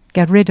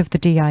 Get rid of the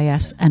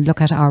DIS and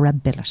look at our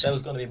ability. That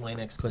was going to be my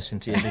next question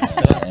to you, because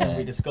the last time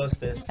we discussed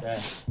this,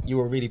 you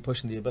were really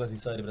pushing the ability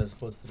side of it as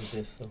opposed to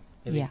this. So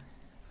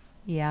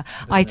Yeah,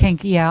 I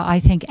think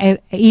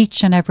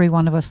each and every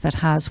one of us that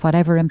has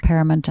whatever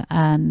impairment,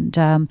 and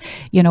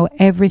you know,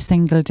 every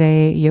single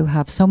day you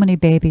have so many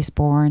babies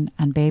born,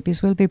 and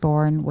babies will be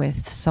born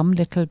with some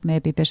little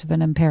maybe bit of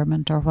an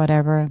impairment or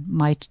whatever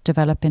might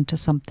develop into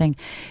something.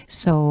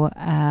 So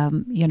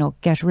you know,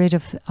 get rid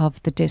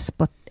of the DIS,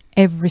 but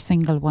every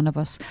single one of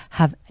us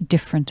have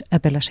different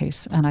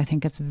abilities, and I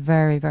think it's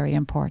very, very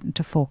important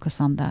to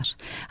focus on that.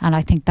 And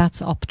I think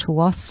that's up to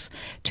us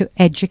to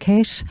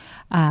educate,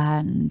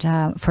 and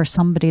for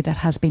somebody that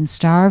has been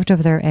starved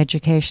of their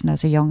education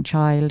as a young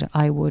child,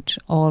 I would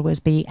always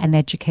be an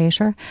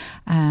educator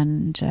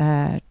and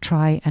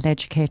try and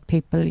educate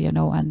people, you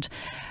know. And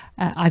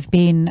I've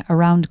been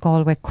around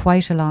Galway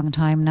quite a long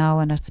time now,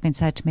 and it's been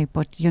said to me,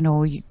 but you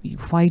know,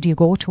 why do you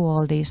go to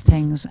all these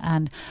things?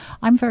 And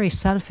I'm very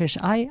selfish.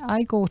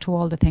 I go to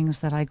all the things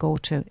that I go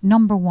to,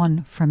 number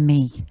one, for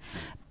me,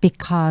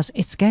 because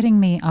it's getting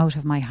me out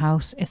of my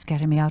house, it's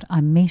getting me out,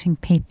 I'm meeting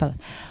people.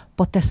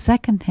 But the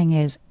second thing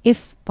is,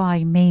 if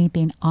by me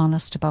being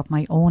honest about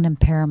my own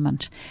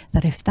impairment,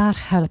 that if that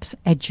helps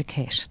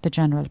educate the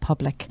general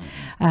public.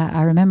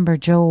 I remember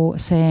Joe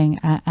saying,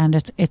 and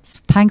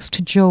it's thanks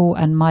to Joe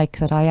and Mike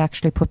that I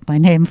actually put my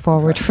name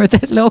forward for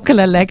the local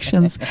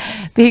elections,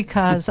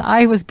 because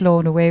I was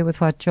blown away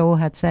with what Joe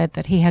had said,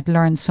 that he had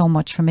learned so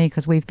much from me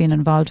because we've been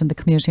involved in the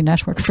community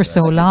network for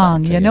so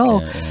long, you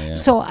know.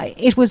 So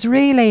it was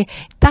really,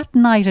 that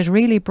night it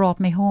really brought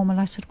me home,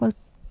 and I said, well,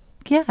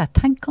 yeah,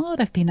 thank God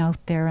I've been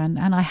out there and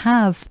I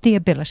have the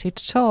ability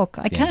to talk.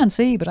 I can't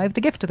see, but I have the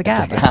gift of the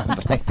gab.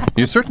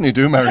 You certainly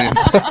do, Marian.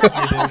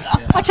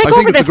 I take I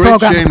over think this it's a great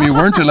programme. shame you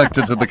weren't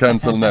elected to the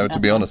council now, to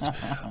be honest.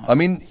 I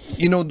mean,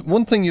 you know,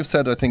 one thing you've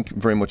said I think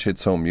very much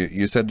hits home.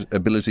 You said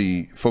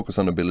ability, focus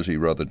on ability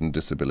rather than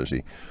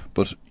disability.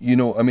 But, you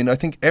know, I mean, I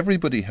think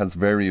everybody has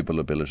variable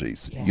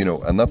abilities, you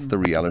know, and that's the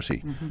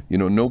reality. You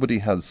know, nobody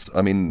has,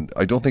 I mean,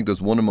 I don't think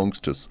there's one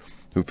amongst us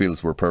who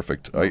feels we're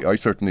perfect. I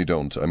certainly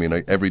don't. I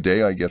mean, every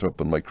day I get up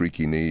on my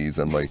creaky knees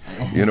and my,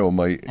 you know,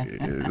 my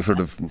sort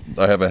of,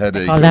 I have a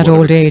headache. All that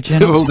old age, you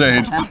know. Old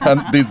age.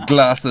 And these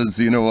glasses,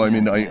 you know, I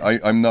mean,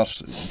 I'm not,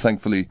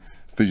 thankfully,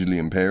 visually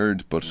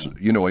impaired, but,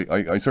 you know,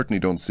 I certainly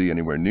don't see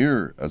anywhere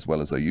near as well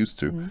as I used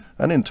to.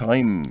 And in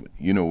time,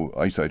 you know,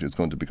 eyesight is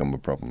going to become a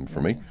problem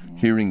for me.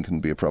 Hearing can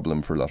be a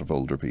problem for a lot of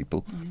older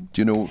people.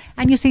 Do you know?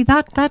 And you see,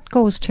 that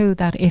goes to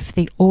that if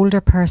the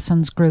older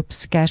persons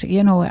groups get,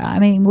 you know, I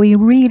mean, we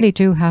really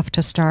do have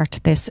to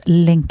start this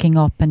linking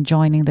up and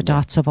joining the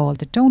dots of all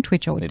the, don't we,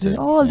 Joe?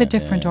 All the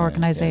different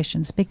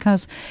organisations,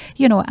 because,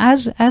 you know,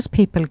 as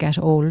people get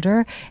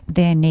older,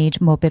 they need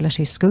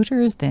mobility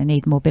scooters, they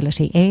need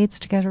mobility aids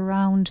to get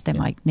around. They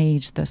might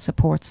need the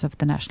supports of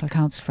the National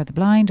Council for the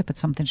Blind if it's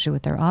something to do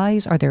with their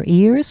eyes or their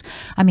ears.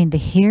 I mean, the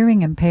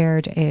hearing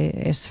impaired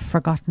is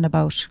forgotten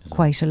about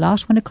quite a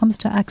lot when it comes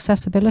to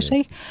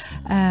accessibility.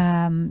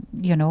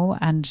 You know,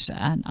 and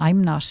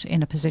I'm not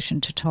in a position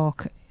to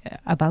talk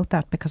about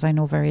that because I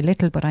know very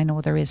little, but I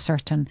know there is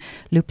certain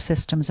loop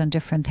systems and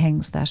different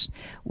things that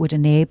would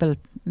enable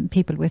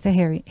people with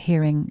a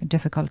hearing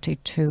difficulty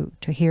to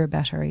hear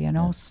better, you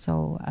know.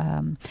 So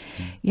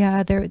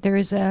yeah,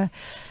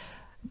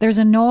 there's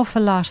an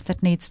awful lot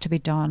that needs to be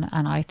done,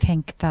 and I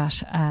think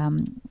that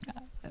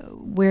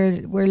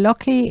we're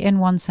lucky in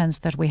one sense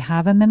that we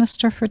have a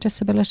Minister for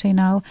Disability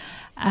now,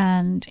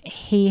 and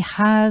he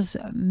has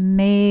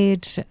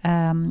made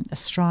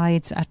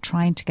strides at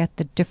trying to get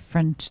the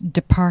different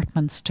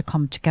departments to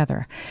come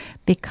together,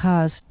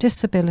 because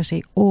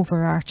disability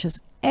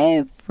overarches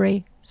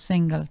every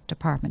single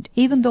department.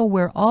 Even though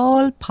we're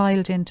all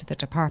piled into the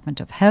Department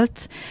of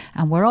Health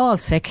and we're all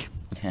sick.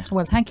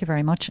 Well, thank you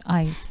very much.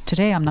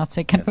 Today I'm not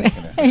sick anyway,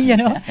 you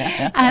know,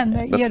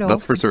 and you know,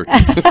 that's for certain.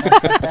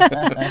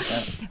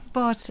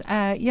 But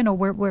you know,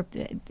 we're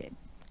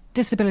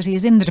disability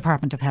is in the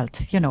Department of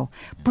Health, you know,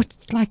 but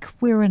like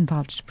we're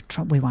involved.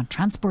 We want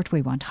transport,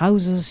 we want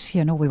houses,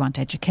 you know, we want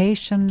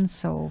education.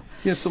 So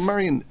yeah. So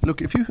Marian,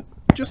 look, if you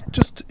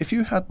just if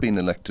you had been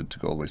elected to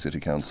Galway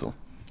City Council,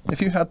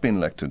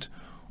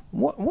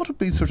 what would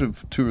be sort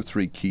of 2 or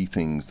 3 key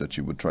things that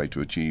you would try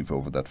to achieve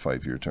over that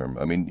 5-year term?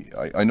 I mean,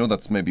 I know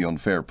that's maybe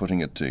unfair putting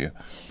it to you,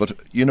 but,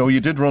 you know, you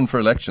did run for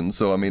election,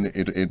 so, I mean,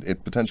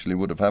 it potentially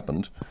would have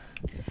happened.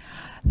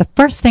 The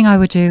first thing I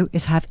would do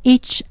is have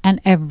each and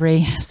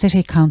every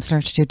city councillor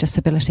to do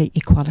disability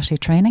equality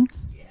training.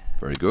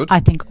 Very good.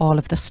 I think all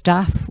of the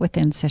staff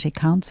within city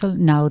council,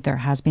 now there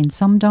has been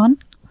some done,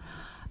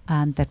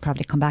 and they'd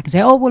probably come back and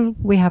say, oh, well,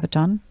 we have it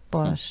done,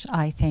 but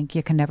I think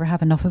you can never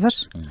have enough of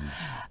it.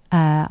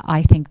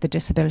 I think the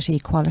disability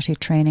equality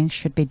training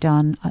should be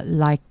done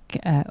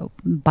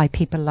by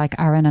people like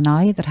Arun and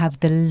I that have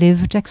the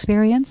lived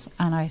experience,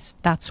 and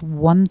that's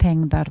one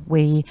thing that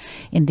we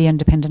in the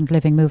independent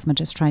living movement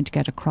is trying to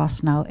get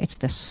across now. It's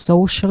the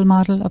social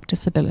model of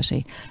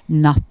disability,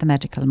 not the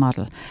medical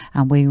model,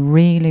 and we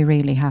really,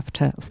 really have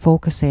to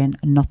focus in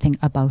nothing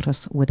about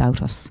us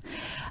without us,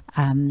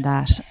 and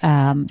that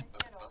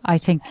I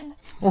think.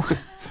 Oh,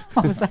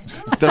 what was that?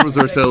 That was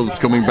ourselves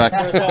coming back.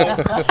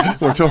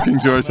 We're talking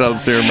to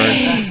ourselves here,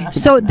 Mary.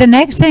 So the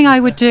next thing I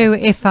would do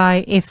if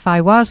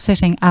I was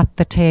sitting at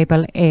the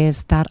table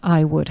is that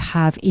I would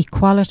have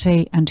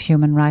equality and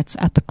human rights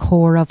at the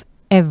core of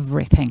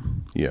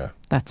everything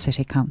that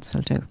City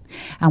Council do.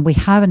 And we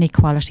have an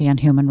equality and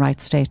human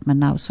rights statement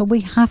now, so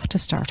we have to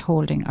start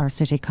holding our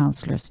city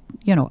councillors,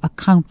 you know,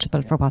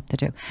 accountable for what they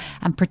do.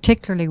 And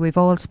particularly, we've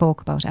all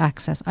spoke about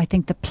access. I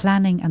think the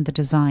planning and the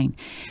design,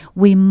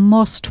 we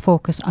must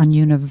focus on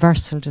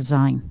universal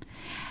design.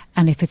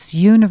 And if it's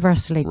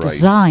universally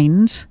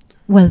designed,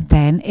 well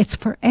then it's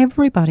for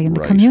everybody in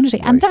the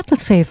community, and that'll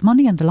save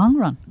money in the long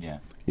run.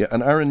 Yeah,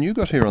 and Arun, you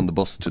got here on the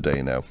bus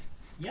today now.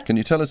 Yeah. Can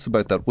you tell us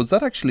about that? Was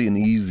that actually an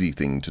easy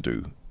thing to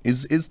do?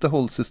 Is the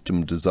whole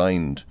system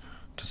designed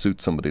to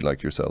suit somebody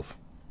like yourself?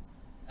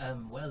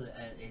 Well,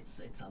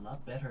 it's a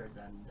lot better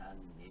than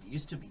it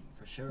used to be,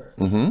 for sure.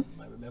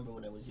 Mm-hmm. I remember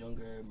when I was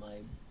younger,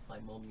 my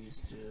mum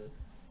used to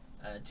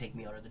take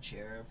me out of the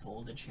chair,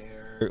 fold the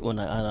chair,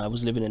 and I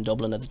was living in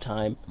Dublin at the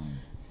time.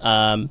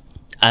 And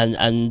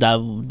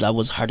that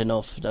was hard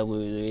enough. That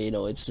was,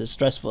 it's a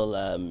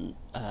stressful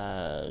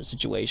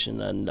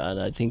situation, and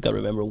I think I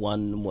remember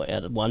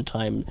at one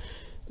time,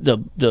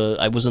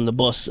 I was on the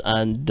bus,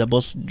 and the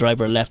bus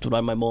driver left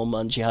without my mum,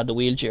 and she had the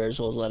wheelchair,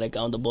 so I was like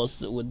on the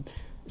bus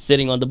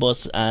sitting on the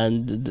bus,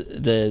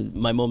 and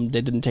my mum,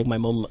 they didn't take my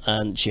mum,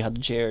 and she had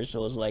the chair, so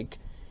it was like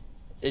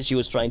she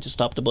was trying to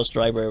stop the bus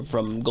driver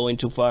from going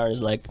too far.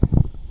 It's like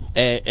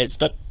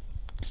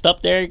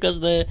stop there,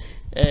 because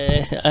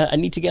I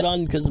need to get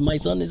on, because my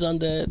son is on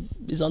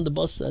the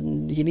bus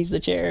and he needs the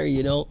chair,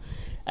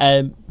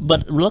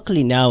 but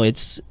luckily now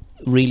it's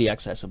really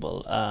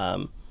accessible.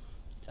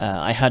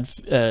 I had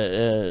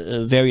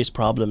various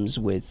problems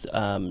with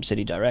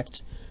City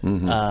Direct,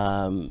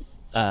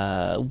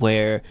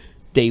 where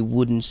they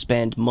wouldn't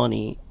spend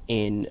money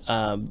in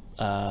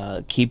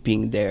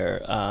keeping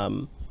their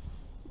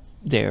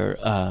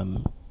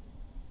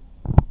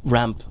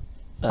ramp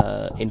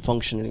in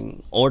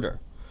functioning order,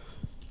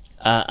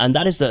 and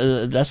that's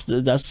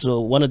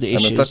one of the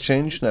issues. And has that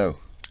changed now?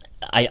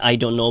 I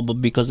don't know, but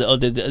because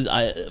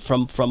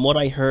from what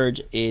I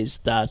heard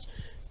is that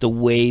the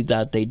way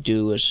that they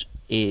do it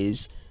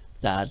is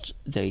that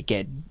they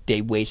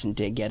wait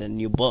until they get a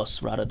new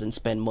bus rather than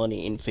spend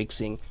money in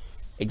fixing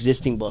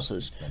existing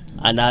buses,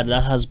 and that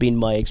has been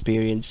my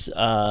experience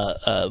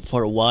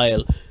for a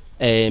while.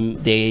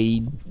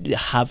 They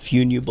have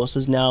few new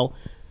buses now,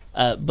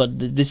 but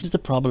this is the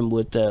problem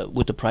with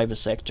the private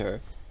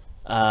sector,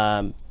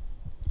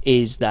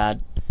 is that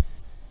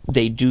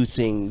they do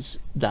things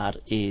that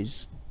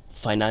is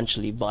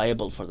financially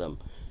viable for them.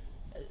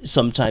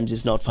 Sometimes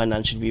it's not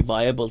financially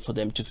viable for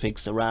them to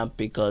fix the ramp,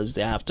 because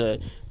they have to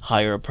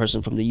hire a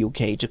person from the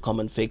UK to come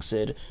and fix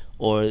it,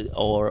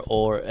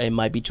 or it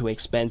might be too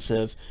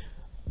expensive,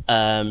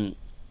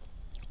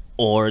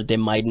 or they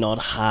might not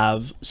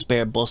have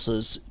spare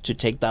buses to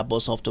take that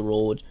bus off the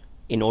road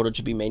in order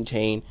to be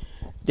maintained.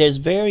 There's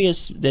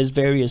various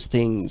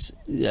things,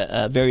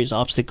 various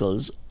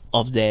obstacles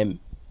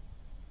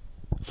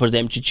for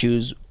them to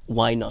choose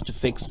why not to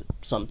fix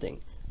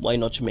something, why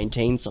not to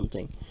maintain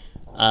something.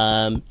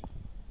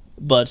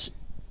 But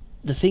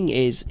the thing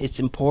is, it's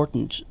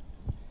important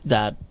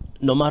that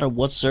no matter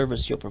what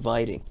service you're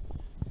providing,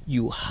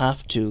 you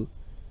have to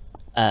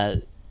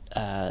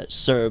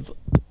serve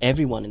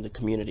everyone in the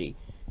community,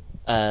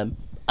 and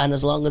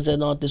as long as they're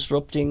not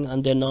disrupting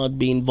and they're not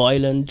being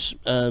violent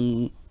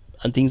and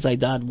things like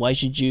that, why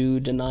should you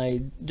deny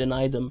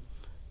them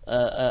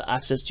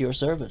access to your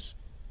service?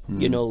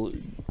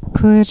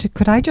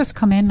 Could I just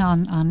come in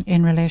on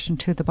in relation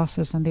to the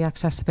buses and the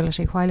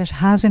accessibility? While it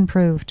has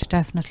improved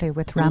definitely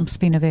with ramps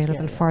being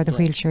available for the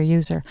wheelchair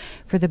user,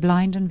 for the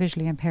blind and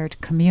visually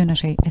impaired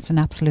community, it's an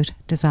absolute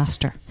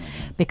disaster,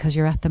 because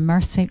you're at the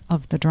mercy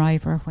of the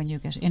driver when you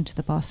get into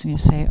the bus and you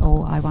say,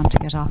 oh, I want to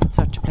get off at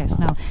such a place.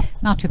 Now,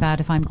 not too bad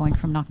if I'm going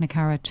from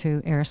Knocknacarra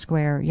to Eyre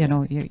Square, you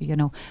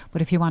know,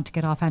 but if you want to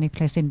get off any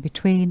place in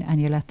between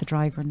and you let the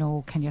driver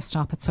know, can you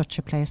stop at such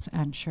a place,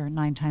 and sure,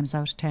 9 times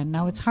out of 10.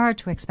 Now, it's hard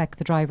to expect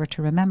the driver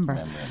to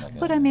remember.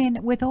 But I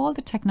mean, with all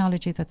the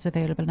technology that's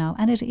available now,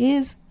 and it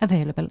is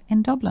available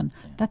in Dublin,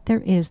 that there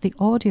is the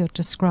audio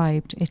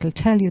described, it'll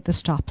tell you the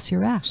stops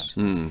you're at.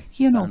 You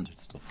know,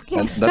 Stuff.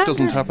 And that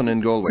doesn't happen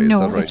in Galway,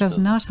 no, is that right? it does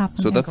not happen.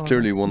 So in that's Galway.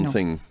 clearly one No.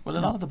 thing. Well, a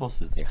lot of the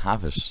buses, they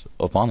have it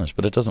up on it,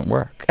 but it doesn't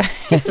work.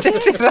 That's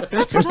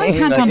what I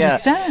can't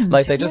understand.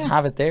 Like, they just Yeah.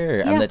 have it there,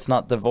 Yeah. and it's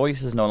not, the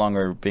voice is no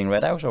longer being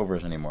read out over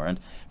it anymore. And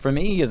for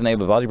me, as an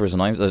able-bodied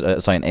person, I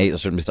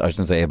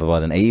shouldn't say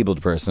able-bodied, an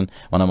abled person,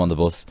 when I'm on the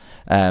bus,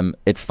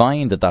 it's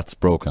fine that that's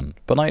broken,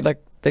 but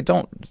they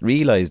don't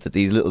realise that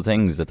these little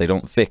things that they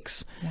don't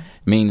fix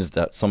means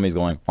that somebody's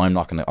going,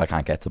 I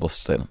can't get the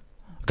bus today,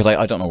 because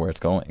I don't know where it's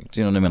going. Do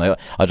you know what I mean?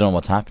 I don't know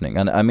what's happening.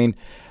 And I mean,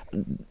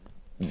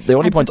 the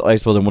only point I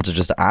suppose I wanted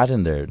just to add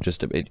in there,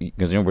 just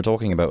because we're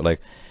talking about,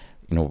 like,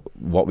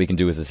 what we can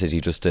do as a city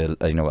just to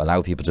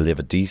allow people to live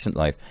a decent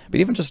life, but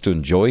even just to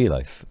enjoy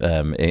life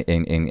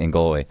in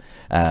Galway.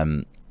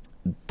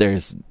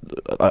 There's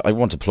I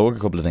want to plug a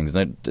couple of things.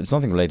 Now, it's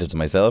nothing related to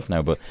myself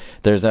now, but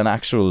there's an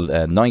actual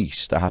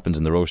night that happens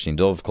in the Brolcháin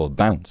Dove called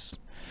Bounce,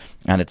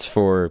 and it's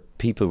for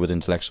people with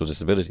intellectual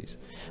disabilities,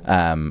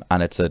 and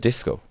it's a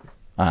disco,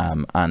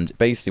 and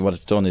basically what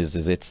it's done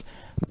is it's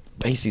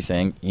basically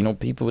saying,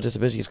 people with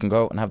disabilities can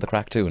go out and have the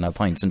crack too, and have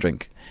pints and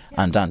drink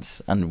and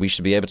dance, and we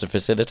should be able to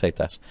facilitate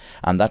that.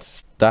 And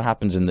that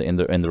happens in the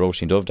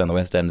Brolcháin Dove down the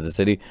west end of the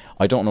city.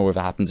 I don't know if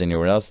it happens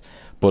anywhere else,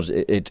 but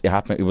it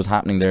was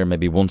happening there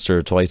maybe once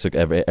or twice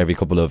every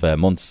couple of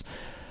months.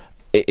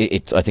 I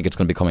think it's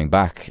going to be coming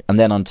back. And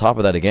then on top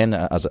of that, again,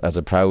 as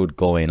a proud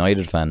Galway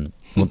United fan,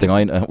 one thing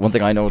I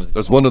noticed.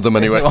 There's one of them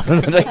anyway.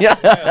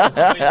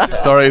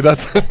 Sorry,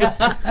 that's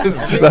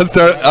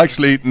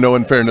actually, no,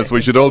 in fairness,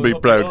 we should all be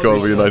proud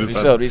Galway United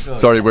fans. We should.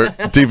 Sorry, we're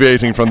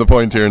deviating from the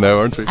point here now,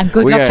 aren't we? And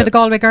good luck to the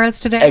Galway girls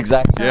today.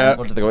 Exactly. Yeah.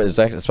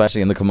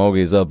 Especially in the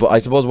camogie as well. But I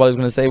suppose what I was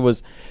going to say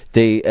was,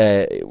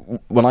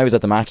 when I was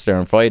at the match there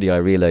on Friday, I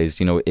realised,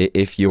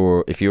 if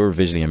you're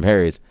visually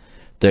impaired,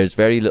 there's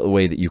very little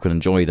way that you can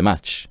enjoy the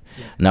match.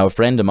 Now, a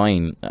friend of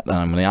mine,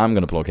 and I'm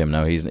going to plug him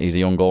now, he's a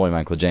young Galway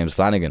man called James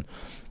Flanagan.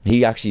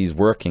 He actually is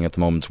working at the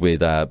moment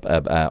with,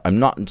 I'm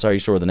not entirely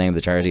sure of the name of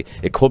the charity,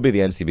 it could be the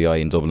NCBI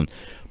in Dublin,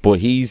 but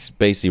he's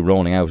basically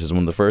rolling out as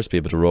one of the first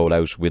people to roll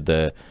out with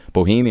the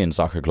Bohemian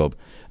Soccer Club,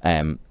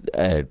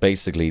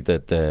 basically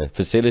the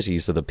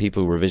facilities so that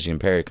people who are visually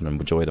impaired can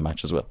enjoy the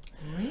match as well.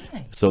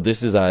 Really? So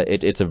this is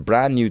it's a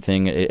brand new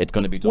thing. It's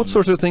going to be done. What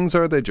sort of things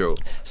are they, Joe?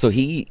 So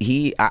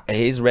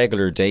his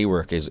regular day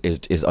work is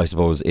I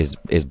suppose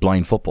is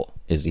blind football.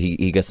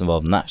 He gets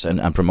involved in that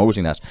and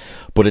promoting that,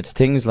 but it's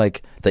things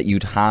like that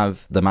you'd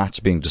have the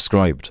match being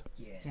described.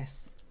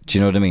 Yes. Do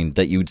you know what I mean?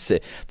 That you'd say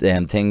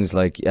things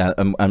like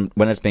and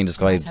when it's being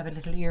described, Have a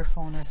little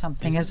earphone or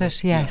something, is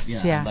it?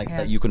 Yes, yeah. like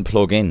that you can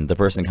plug in. The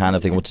person can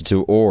have what to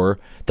do, or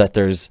that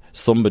there's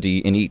somebody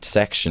in each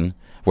section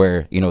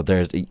where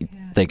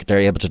they're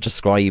able to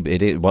describe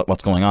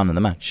what's going on in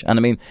the match. And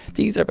I mean,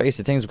 these are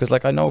basic things because,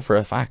 like, I know for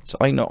a fact,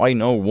 I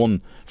know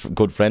one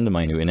good friend of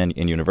mine who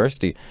in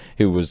university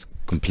who was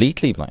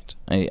completely blind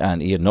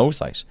and he had no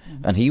sight,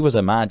 and he was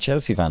a mad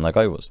Chelsea fan like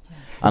I was,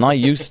 and I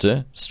used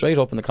to straight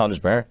up in the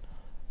college bar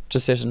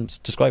just sit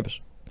and describe it.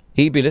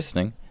 He'd be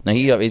listening. Now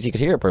he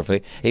could hear it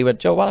perfectly. He went,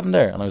 "Joe, what happened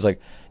there?" And I was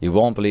like, "You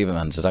won't believe it,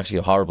 man. It's actually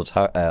a horrible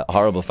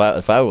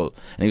foul."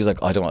 And he was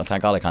like, "I don't.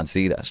 Thank God I can't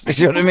see that."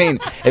 You know what I mean?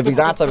 It'd be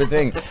that type of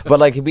thing. But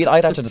like,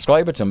 I'd have to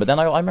describe it to him. But then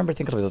I remember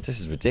thinking to myself,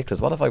 "This is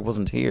ridiculous. What if I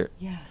wasn't here?"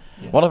 Yeah.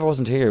 What if I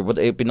wasn't here? But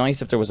it'd be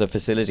nice if there was a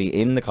facility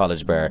in the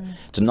college bar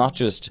to not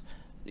just,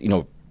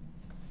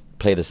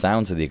 play the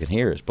sound so that you can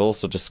hear it, but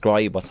also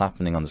describe what's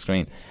happening on the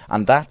screen.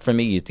 And that, for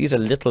me, these are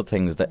little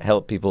things that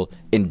help people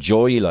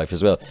enjoy life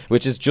as well,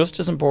 which is just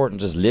as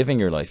important as living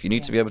your life. You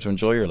need to be able to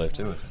enjoy your life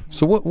too.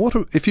 So what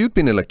if you'd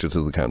been elected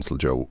to the council,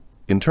 Joe?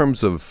 In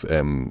terms of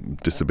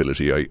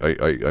disability,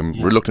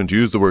 I'm reluctant to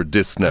use the word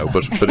dis now,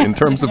 but in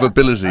terms of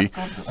ability,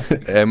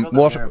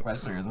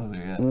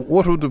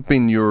 what would have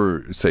been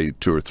your, say,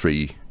 2 or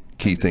 3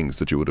 key things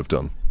that you would have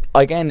done?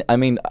 Again, I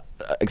mean,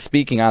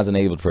 speaking as an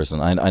abled person,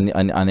 and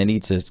I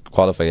need to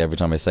qualify every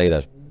time I say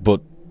that,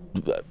 but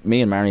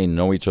me and Marian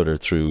know each other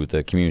through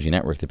the community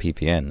network, the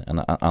PPN,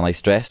 and I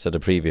stressed at a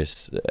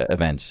previous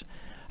event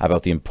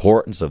about the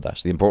importance of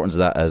that,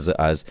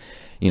 as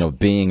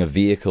being a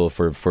vehicle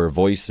for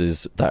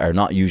voices that are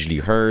not usually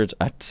heard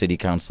at city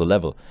council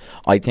level.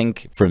 I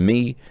think for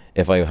me,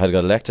 if I had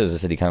got elected as a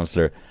city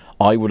councillor,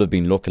 I would have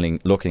been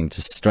looking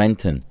to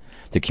strengthen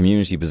the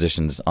community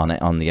positions on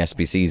the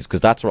SPCs,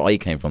 because that's where I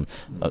came from.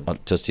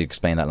 Just to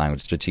explain that language,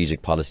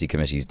 strategic policy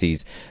committees,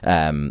 these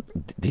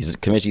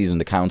committees in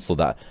the council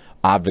that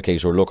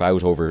advocate or look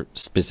out over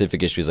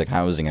specific issues like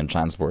housing and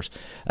transport.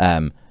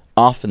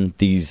 Often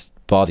these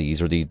bodies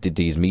or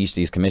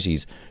these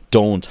committees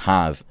don't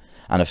have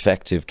an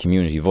effective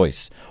community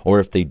voice, or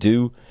if they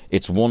do,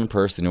 it's one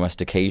person who has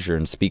to cater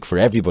and speak for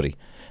everybody.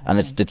 And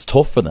it's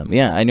tough for them.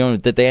 Yeah, I know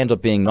that they end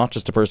up being not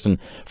just a person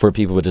for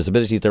people with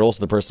disabilities, they're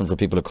also the person for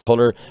people of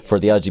colour, for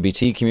the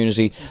LGBT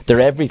community. They're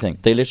everything.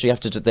 They literally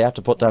have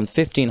to put down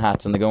 15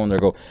 hats, and they go and they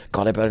go,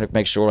 "God, I better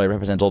make sure I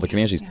represent all the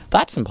communities."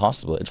 That's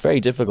impossible. It's very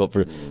difficult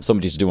for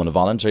somebody to do on a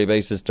voluntary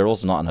basis. They're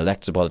also not an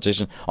elected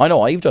politician. I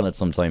know I've done it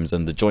sometimes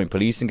in the Joint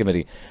Policing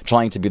Committee,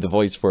 trying to be the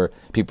voice for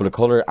people of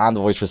colour and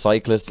the voice for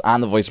cyclists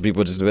and the voice for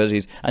people with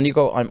disabilities, and you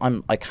go,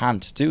 I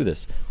can't do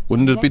this.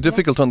 Wouldn't it be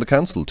difficult on the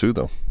council too,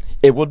 though?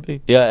 It would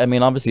be, yeah. I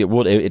mean, obviously, it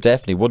would. It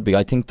definitely would be.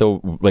 I think,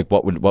 though, like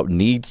what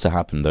needs to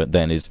happen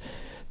then is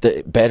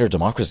the better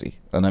democracy.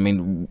 And I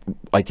mean,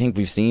 I think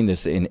we've seen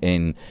this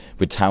in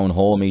with town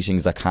hall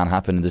meetings that can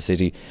happen in the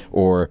city,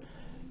 or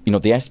the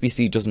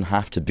SBC doesn't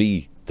have to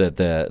be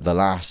the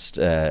last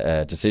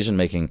decision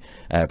making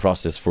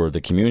process for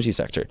the community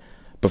sector.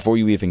 Before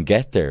you even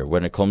get there,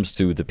 when it comes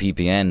to the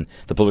PPN,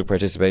 the Public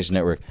Participation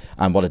Network,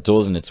 and what it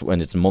does in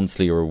its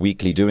monthly or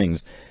weekly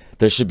doings,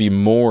 there should be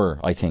more,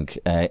 I think,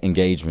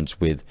 engagement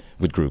with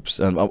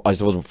groups. And I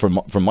suppose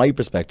from my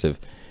perspective,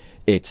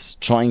 it's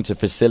trying to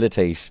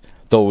facilitate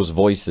those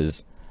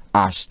voices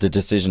at the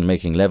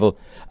decision-making level,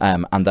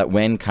 and that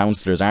when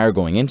councillors are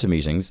going into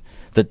meetings,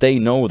 that they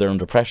know they're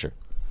under pressure.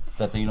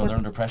 That they're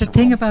under pressure. The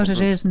thing about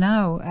it is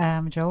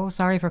now, Joe,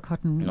 sorry for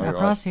cutting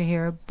across you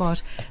here,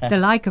 but the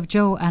like of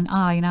Joe and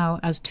I now,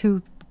 as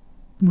two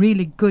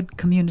really good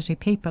community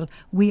people,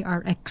 we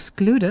are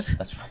excluded.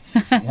 That's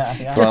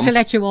right. Just to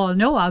let you all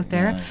know out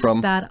there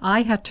that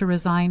I had to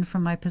resign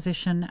from my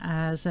position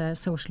as a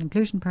social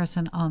inclusion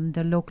person on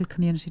the local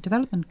community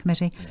development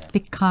committee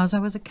because I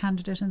was a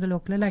candidate in the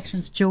local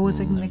elections. Joe is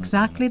in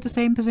exactly the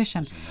same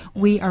position.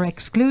 We are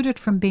excluded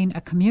from being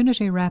a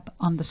community rep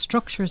on the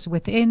structures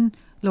within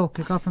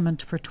local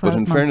government for 12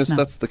 months. But in fairness, now.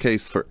 That's the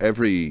case for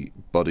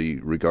everybody,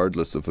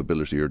 regardless of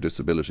ability or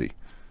disability.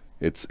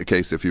 it's a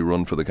case if you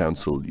run for the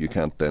council, you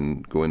can't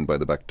then go in by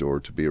the back door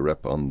to be a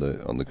rep on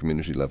the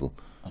community level.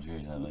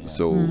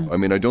 So, I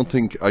mean, I don't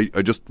think,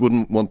 I just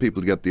wouldn't want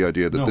people to get the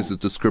idea that this is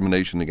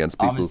discrimination against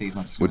people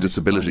with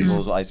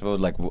disabilities. I suppose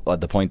like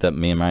the point that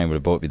me and Marian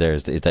would both be there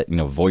is that, you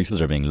know,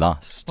 voices are being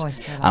lost.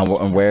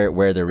 And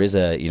where there is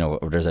a, you know,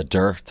 there's a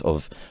dearth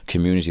of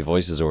community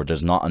voices, or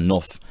there's not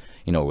enough,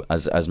 you know,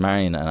 as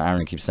Marian and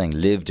Aaron keep saying,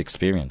 lived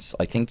experience.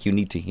 I think you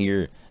need to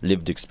hear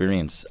lived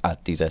experience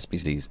at these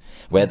SPCs,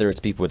 whether it's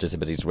people with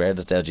disabilities,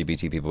 whether it's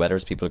LGBT people, whether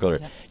it's people of colour.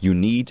 You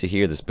need to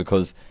hear this,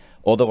 because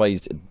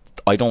otherwise,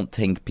 I don't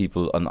think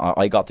people, and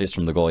I got this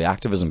from the Galway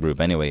activism group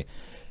anyway,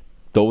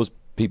 those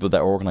people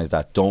that organise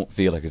that don't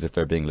feel like as if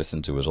they're being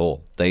listened to at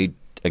all. They,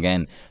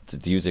 again, to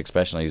use the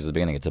expression I used at the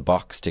beginning, it's a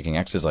box ticking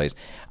exercise.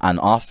 And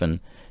often,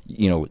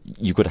 you know,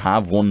 you could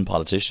have one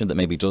politician that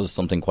maybe does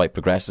something quite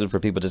progressive for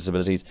people with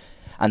disabilities,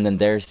 and then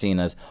they're seen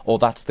as, oh,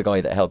 that's the guy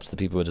that helps the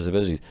people with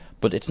disabilities.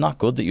 But it's not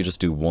good that you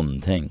just do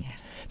one thing.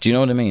 Do you know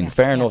what I mean?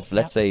 Fair enough.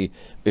 Let's say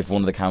if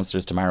one of the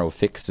councillors tomorrow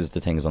fixes the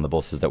things on the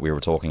buses that we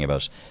were talking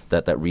about,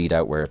 that read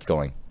out where it's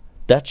going,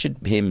 that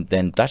should be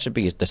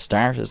the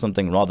start of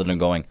something, rather than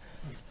going,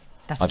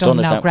 that's done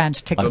now, grand,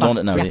 tick I've done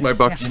it now. Tick my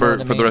box for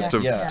the rest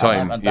of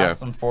time. And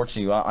that's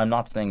unfortunately, I'm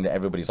not saying that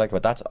everybody's like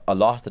that, but that's a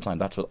lot of the time,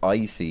 that's what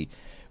I see.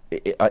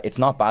 It's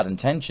not bad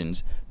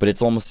intentions, but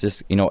it's almost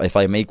this, you know, if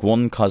I make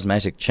one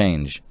cosmetic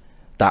change,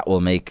 that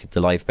will make the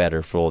life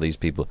better for all these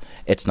people.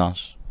 It's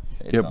not.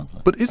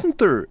 But isn't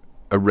there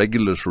a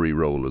regulatory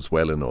role as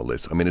well in all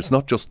this? I mean, it's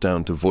not just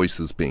down to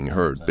voices being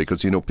heard,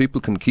 because, you know,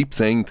 people can keep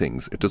saying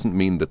things. It doesn't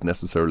mean that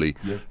necessarily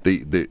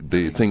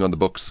the thing on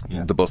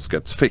the bus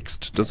gets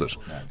fixed, does it?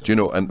 Do you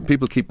know? And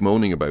people keep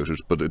moaning about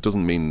it, but it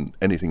doesn't mean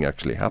anything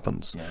actually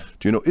happens.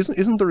 Do you know?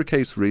 Isn't there a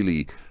case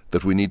really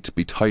that we need to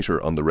be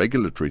tighter on the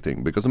regulatory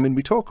thing? Because, I mean,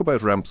 we talk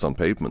about ramps on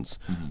pavements,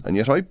 and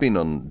yet I've been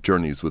on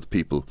journeys with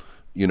people,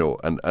 you know,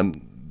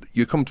 and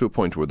you come to a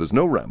point where there's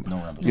no ramp,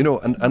 you know,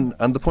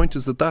 and the point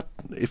is that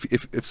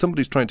if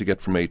somebody's trying to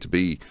get from A to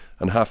B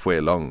and halfway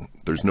along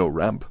there's no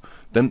ramp,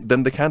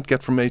 then they can't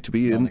get from A to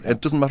B, and it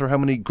doesn't matter how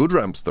many good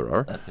ramps there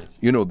are. That's it.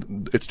 You know,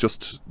 it's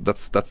just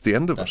that's the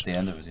end of it. That's the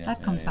end of it.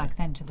 That comes back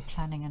then to the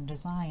planning and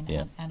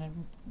design.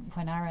 And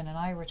when Aaron and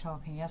I were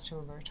talking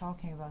yesterday, we were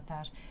talking about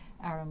that.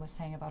 Aaron was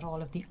saying about all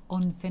of the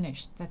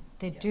unfinished, that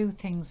they do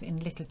things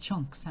in little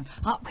chunks, and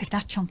we've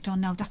that chunk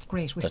done now, that's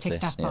great, we've ticked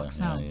that box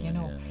now, you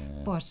know.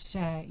 But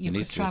you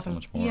could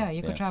travel,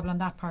 you could travel on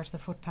that part of the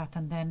footpath,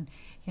 and then,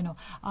 you know,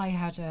 I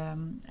had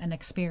an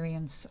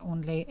experience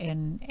only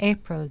in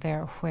April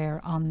there, where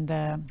on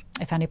the,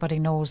 if anybody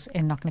knows,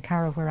 in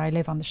Loughnane where I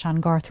live, on the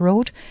Shangarth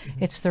Road,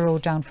 it's the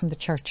road down from the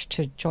church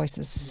to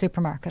Joyce's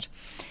supermarket.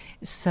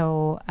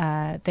 So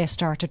they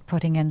started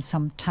putting in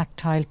some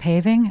tactile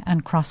paving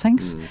and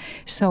crossings.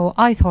 So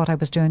I thought I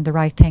was doing the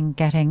right thing,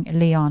 getting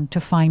Leon to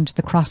find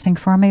the crossing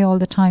for me all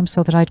the time,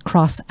 so that I'd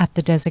cross at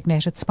the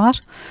designated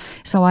spot.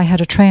 So I had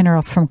a trainer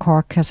up from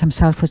Cork, because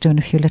himself was doing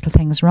a few little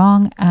things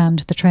wrong, and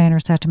the trainer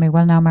said to me,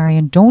 well, now,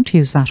 Marian, don't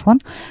use that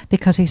one,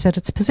 because he said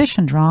it's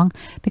positioned wrong,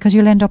 because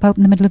you'll end up out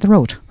in the middle of the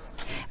road.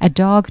 A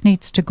dog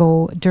needs to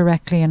go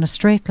directly in a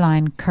straight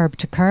line, curb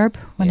to curb,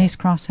 when he's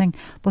crossing,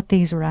 but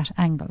these were at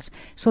angles.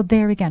 So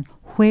there again,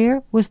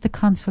 where was the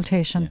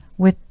consultation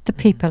with the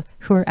people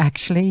who are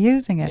actually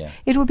using it?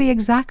 It would be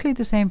exactly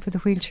the same for the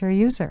wheelchair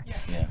user.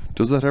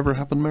 Does that ever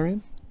happen,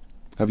 Marian?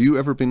 Have you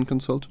ever been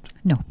consulted?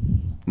 No.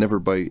 Never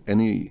by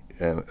any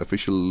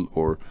official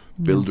or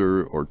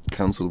builder or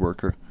council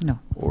worker? No.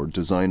 Or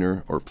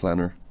designer or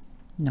planner?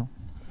 No.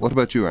 What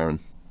about you, Aaron?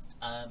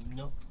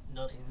 No,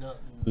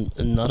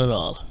 not at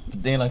all.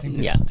 Dale, I think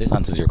this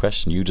answers your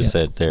question. You just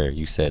said there,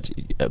 you said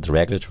the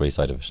regulatory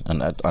side of it,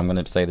 and I'm going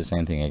to say the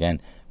same thing again.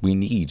 We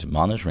need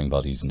monitoring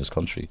bodies in this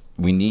country.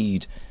 We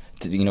need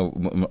to, you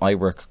know, I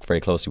work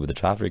very closely with the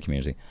traveller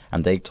community,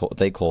 and they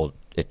call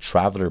it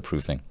traveller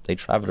proofing. They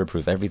traveller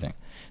proof everything.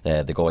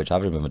 The Galway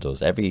Traveller Movement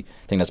does.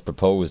 Everything that's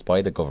proposed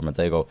by the government,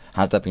 they go,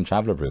 has that been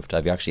traveller proofed?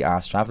 Have you actually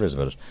asked travellers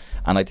about it?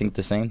 And I think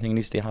the same thing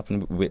needs to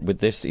happen with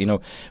this, you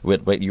know,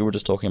 with what you were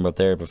just talking about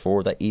there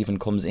before, that even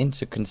comes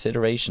into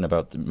consideration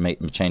about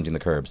changing the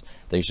curbs.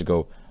 They should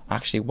go,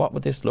 actually, what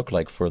would this look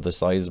like for the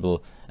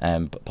sizable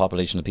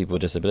population of people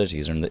with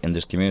disabilities in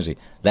this community?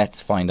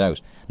 Let's find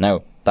out.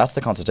 Now, that's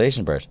the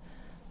consultation part.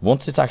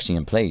 Once it's actually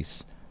in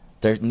place,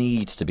 there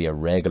needs to be a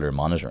regular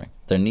monitoring.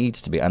 There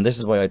needs to be, and this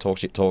is why I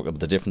talk about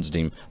the difference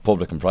between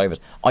public and private.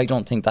 I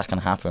don't think that can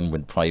happen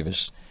with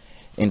private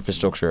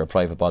infrastructure or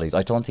private bodies.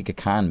 I don't think it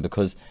can,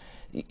 because,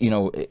 you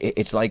know,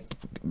 it's like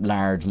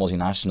large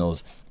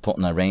multinationals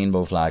putting a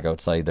rainbow flag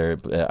outside their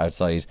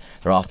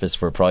office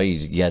for Pride,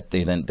 yet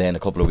then a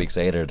couple of weeks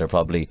later they're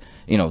probably,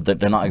 you know,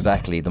 they're not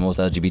exactly the most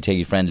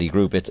LGBT friendly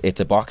group. It's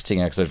a box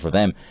ticking exercise for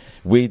them.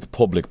 With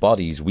public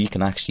bodies, we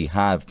can actually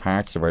have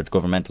parts of our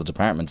governmental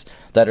departments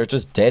that are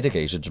just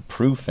dedicated to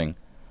proofing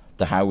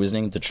the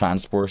housing, the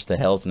transport, the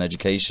health and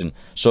education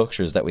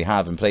structures that we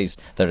have in place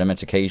that are meant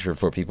to cater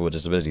for people with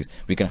disabilities.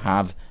 We can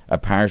have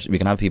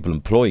people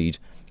employed.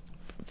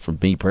 For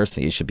me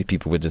personally, it should be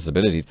people with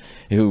disabilities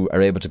who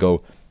are able to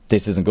go,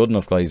 this isn't good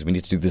enough, guys, we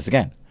need to do this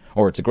again.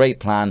 Or it's a great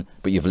plan,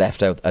 but you've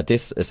left out at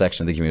this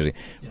section of the community.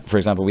 Yeah. For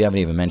example, we haven't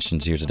even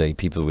mentioned here today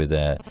people with,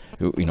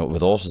 who, you know,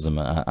 with autism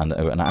and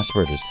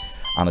Asperger's,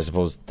 and I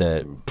suppose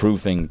the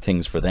proofing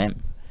things for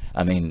them.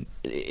 I mean,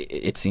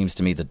 it seems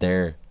to me that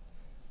they're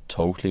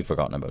totally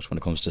forgotten about when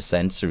it comes to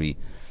sensory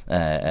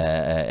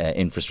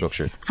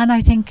infrastructure. And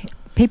I think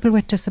people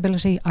with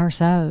disability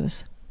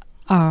ourselves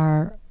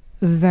are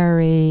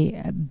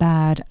very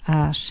bad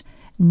at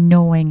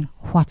knowing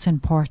what's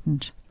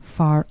important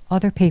for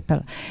other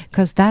people,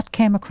 because that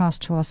came across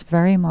to us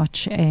very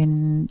much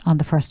on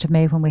the 1st of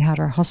May when we had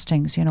our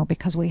hustings, you know,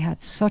 because we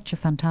had such a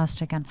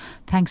fantastic, and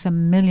thanks a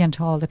million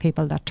to all the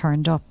people that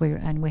turned up,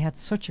 and we had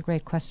such a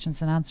great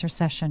questions and answer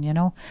session, you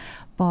know.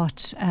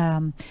 But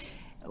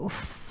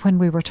when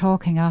we were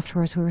talking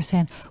afterwards, we were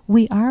saying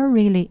we are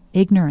really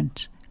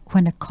ignorant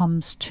when it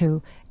comes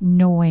to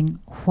knowing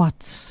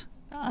what's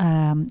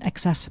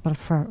accessible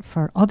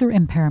for other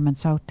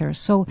impairments out there.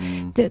 So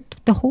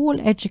the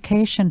whole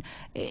education,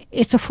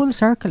 it's a full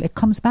circle. It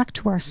comes back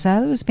to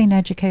ourselves being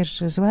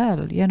educated as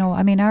well. You know,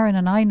 I mean, Arun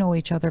and I know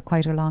each other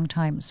quite a long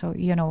time. So,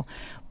 you know,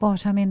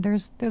 but I mean,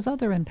 there's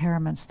other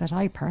impairments that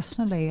I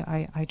personally,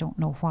 I don't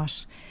know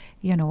what,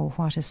 you know,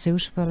 what is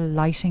suitable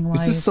lighting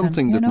wise. Is this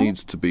something that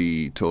needs to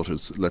be taught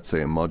as, let's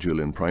say, a module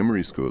in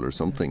primary school or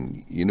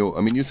something? You know,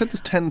 I mean, you said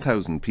there's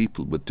 10,000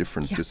 people with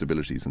different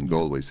disabilities in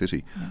Galway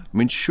City. I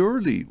mean,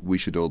 surely we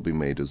should all be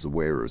made as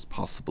aware as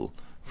possible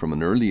from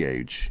an early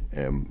age,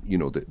 you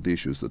know, the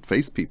issues that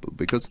face people,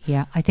 because...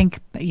 Yeah, I think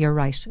you're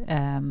right.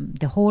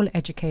 The whole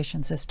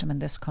education system in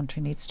this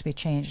country needs to be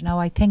changed. Now,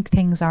 I think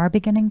things are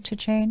beginning to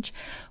change,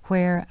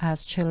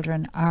 whereas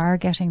children are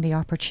getting the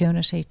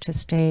opportunity to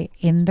stay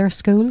in their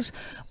schools.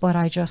 But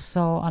I just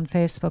saw on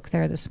Facebook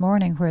there this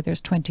morning where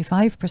there's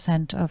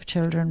 25% of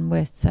children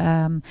with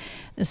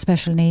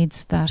special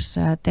needs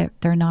that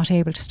they're not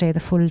able to stay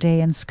the full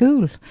day in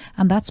school.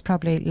 And that's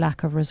probably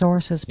lack of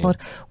resources. Yeah. But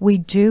we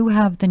do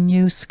have the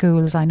new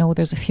schools. I know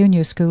there's a few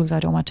new schools. I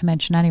don't want to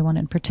mention anyone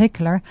in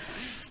particular.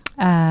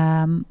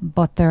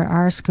 But there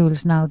are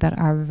schools now that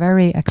are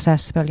very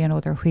accessible, you know,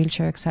 they're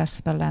wheelchair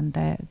accessible, and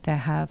they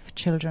have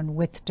children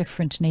with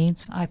different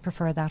needs. I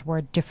prefer that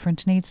word,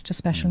 different needs, to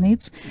special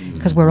needs,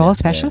 because we're all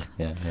special.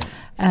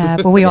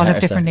 But we all have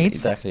different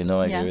needs. Exactly, no,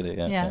 I agree with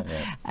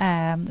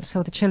it.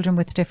 So the children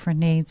with different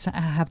needs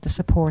have the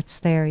supports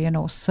there, you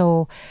know.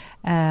 So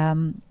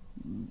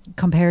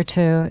compared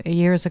to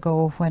years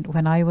ago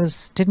when I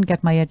didn't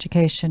get my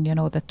education, you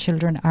know, the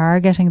children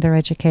are getting their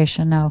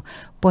education now,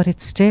 but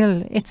it's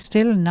still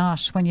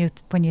not, when you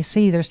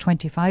see there's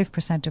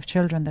 25% of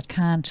children that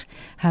can't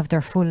have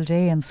their full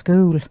day in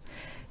school,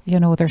 you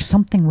know, there's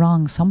something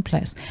wrong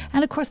someplace.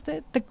 And of course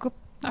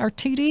our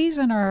TDs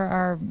and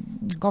our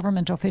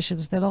government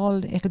officials,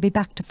 it'll be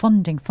back to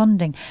funding,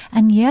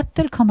 and yet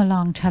they'll come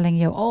along telling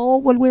you, oh,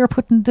 well, we're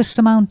putting this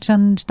amount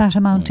and that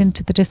amount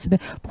into the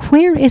disability.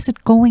 Where is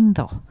it going,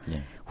 though?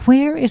 Yeah.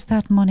 Where is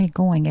that money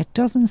going? It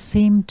doesn't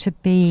seem to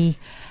be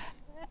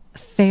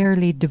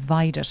fairly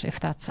divided,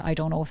 I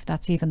don't know if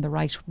that's even the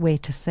right way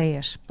to say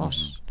it, but...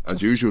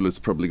 As usual, it's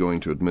probably going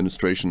to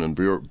administration and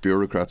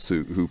bureaucrats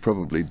who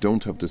probably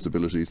don't have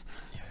disabilities.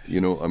 You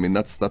know, I mean,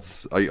 I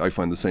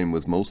find the same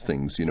with most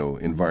things. You know,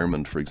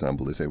 environment, for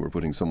example, they say we're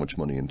putting so much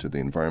money into the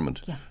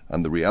environment. Yeah.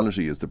 And the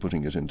reality is they're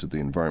putting it into the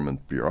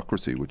environment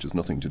bureaucracy, which has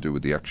nothing to do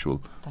with the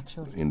actual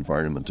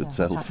environment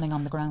itself. What's happening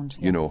on the ground.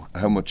 You know,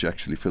 how much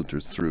actually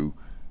filters through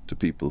to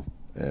people,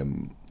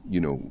 you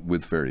know,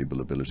 with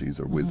variable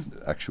abilities or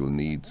with actual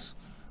needs.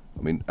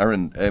 I mean,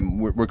 Arun,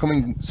 we're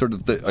coming sort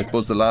of, I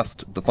suppose,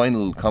 the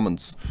final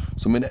comments.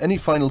 So, I mean, any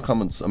final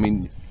comments? I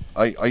mean,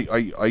 I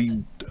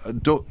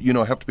don't, you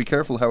know, I have to be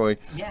careful how a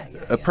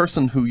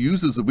person who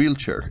uses a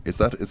wheelchair, is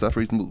that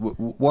reasonable?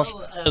 What?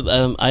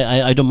 Well,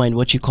 I don't mind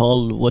what you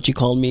call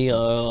me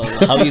or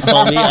how you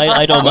call me.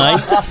 I don't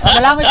mind.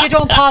 So long as you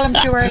don't call him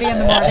too early in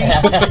the morning.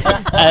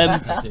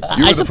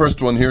 You were the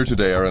first one here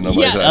today, Arun. I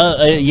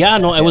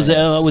was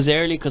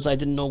early because I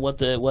didn't know what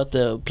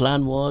the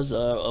plan was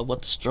or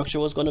what the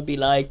structure was going to be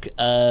like.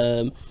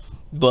 I've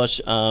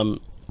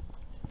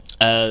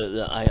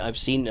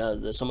seen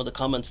some of the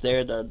comments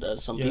there that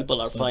some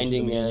people are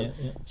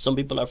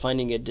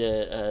finding it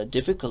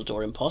difficult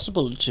or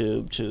impossible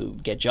to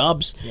get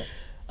jobs. Yeah.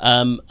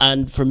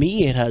 And for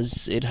me, it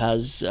has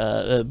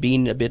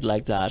been a bit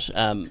like that.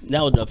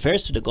 Now, the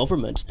affairs to the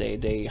government,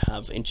 they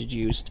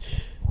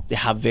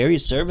have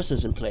various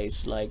services in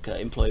place, like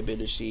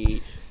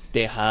employability.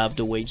 They have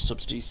the wage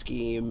subsidy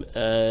scheme.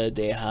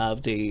 They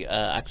have the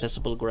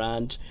accessible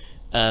grant.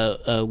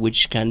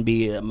 Which can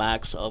be a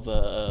max of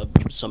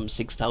some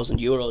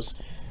 €6,000.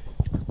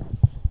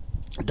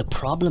 The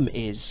problem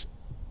is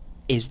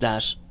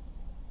that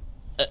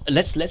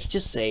let's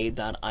just say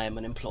that I am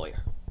an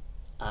employer,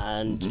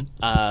 and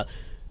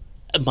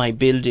my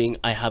building,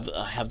 I have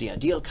the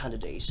ideal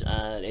candidate,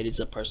 and it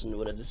is a person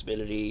with a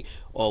disability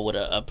or with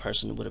a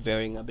person with a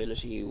varying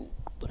ability,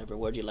 whatever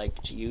word you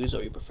like to use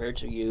or you prefer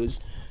to use.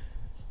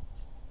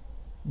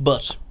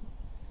 But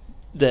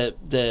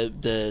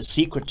the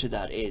secret to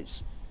that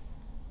is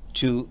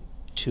to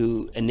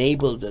to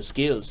enable the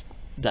skills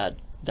that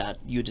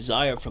you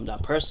desire from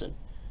that person,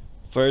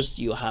 first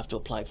you have to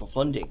apply for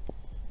funding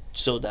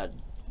so that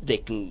they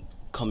can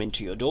come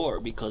into your door,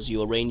 because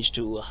you arrange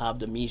to have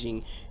the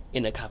meeting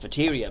in a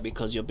cafeteria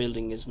because your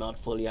building is not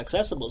fully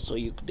accessible, so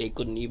they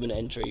couldn't even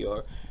enter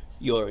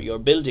your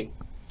building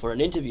for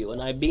an interview.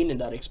 And I've been in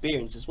that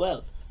experience as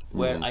well,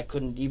 where I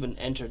couldn't even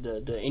enter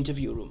the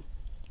interview room.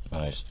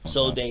 Right.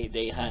 So okay.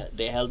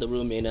 they held the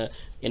room in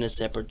a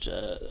separate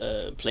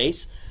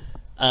place.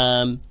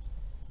 So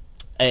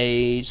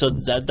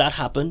that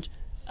happened.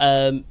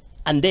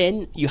 And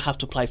then you have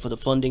to apply for the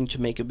funding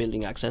to make your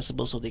building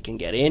accessible so they can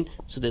get in.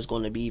 So there's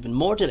going to be even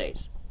more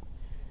delays.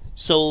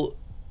 So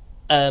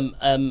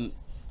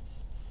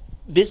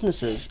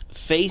businesses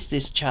face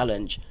this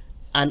challenge,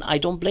 and I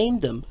don't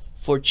blame them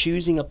for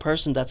choosing a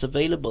person that's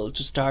available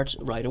to start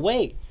right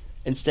away,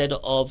 instead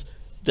of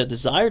the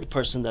desired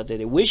person that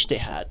they wish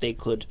they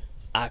could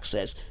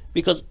access.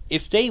 Because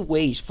if they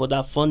wait for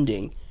that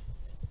funding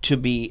to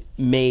be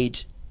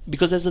made,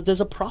 because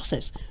there's a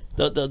process.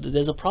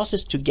 There's a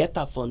process to get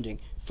that funding.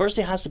 First,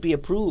 it has to be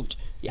approved.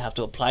 You have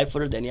to apply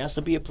for it, then it has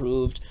to be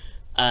approved,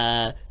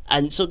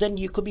 and so then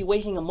you could be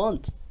waiting a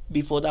month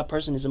before that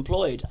person is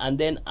employed. And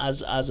then,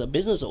 as a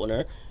business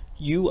owner,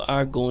 you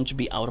are going to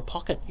be out of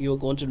pocket. You're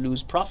going to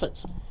lose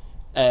profits.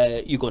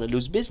 You're going to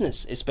lose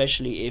business,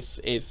 especially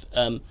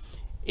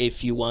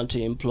if you want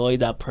to employ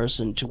that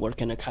person to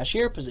work in a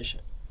cashier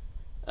position.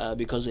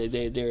 Because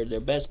they're their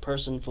best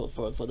person for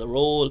the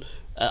role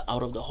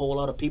out of the whole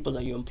lot of people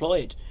that you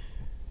employed.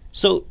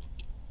 So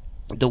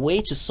the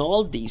way to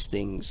solve these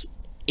things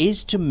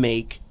is to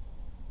make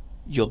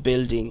your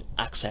building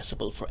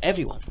accessible for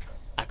everyone,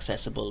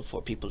 accessible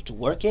for people to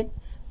work in,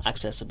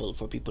 accessible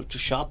for people to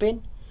shop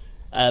in.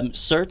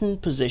 Certain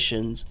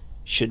positions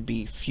should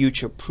be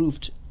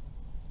future-proofed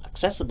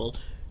accessible,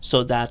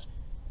 so that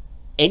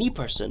any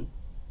person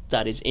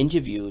that is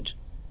interviewed,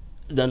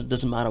 then it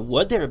doesn't matter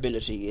what their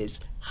ability is,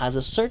 has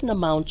a certain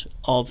amount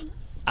of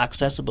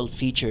accessible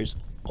features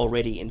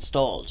already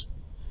installed.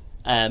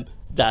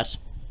 That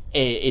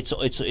it's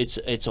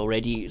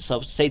already, so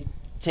say,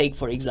 take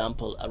for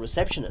example a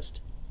receptionist.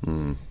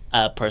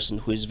 A person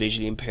who is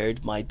visually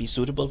impaired might be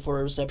suitable for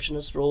a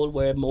receptionist role,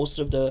 where most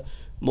of the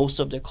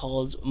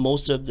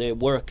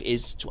work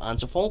is to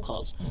answer phone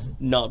calls,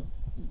 not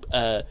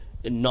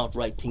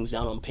write things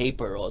down on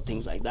paper or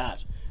things like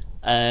that.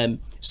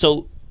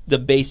 So the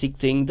basic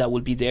thing that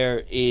will be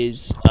there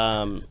is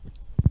a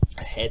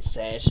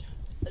headset,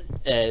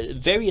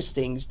 various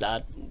things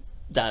that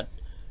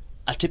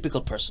a typical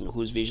person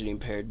who is visually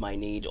impaired might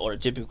need, or a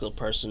typical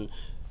person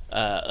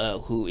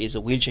who is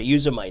a wheelchair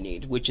user might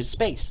need, which is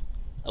space.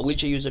 A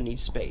wheelchair user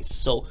needs space.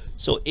 So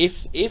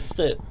if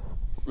the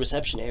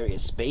reception area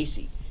is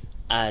spacey,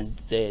 and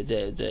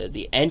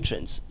the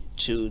entrance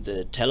to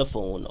the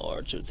telephone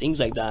or to things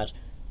like that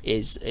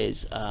is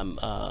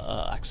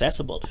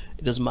accessible,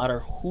 it doesn't matter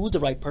who the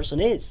right person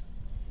is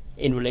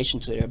in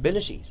relation to their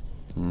abilities.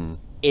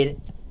 It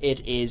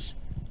is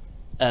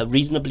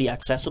reasonably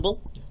accessible,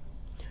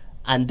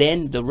 and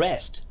then the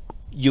rest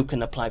you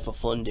can apply for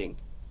funding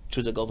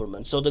to the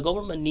government. So the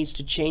government needs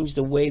to change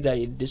the way that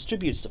it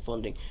distributes the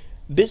funding.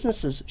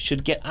 Businesses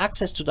should get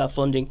access to that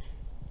funding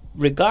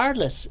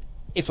regardless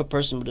if a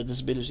person with a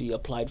disability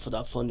applied for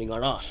that funding or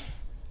not,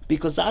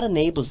 because that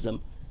enables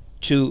them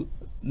to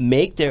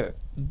make their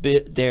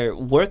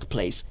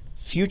workplace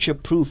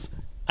future-proof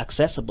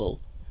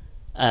accessible,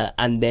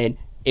 and then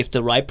if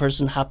the right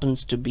person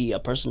happens to be a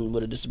person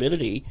with a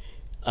disability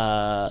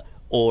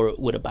or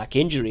with a back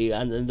injury,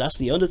 and then that's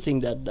the other thing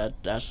that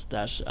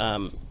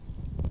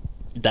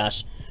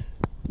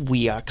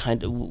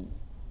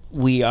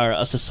we are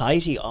a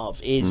society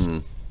of, is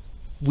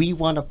we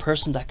want a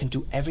person that can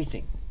do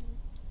everything.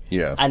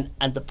 Yeah.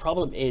 And the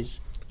problem is,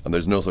 and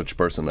there's no such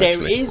person, there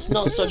actually. is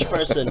no such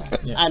person.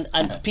 Yeah.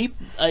 And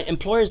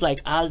employers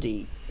like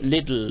Aldi,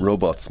 Lidl,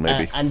 Robots,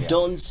 maybe. and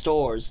Dunnes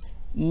stores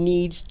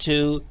needs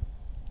to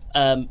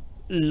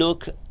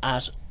look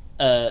at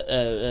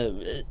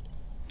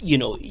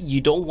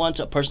you don't want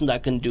a person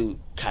that can do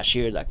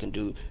cashier, that can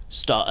do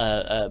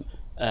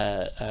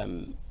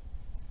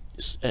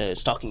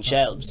stocking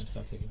shelves,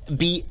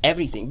 be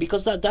everything,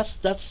 because that's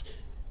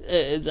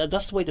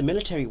the way the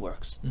military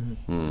works.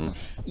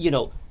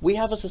 We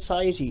have a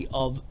society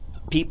of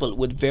people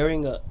with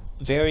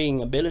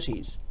varying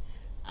abilities,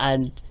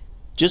 and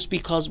just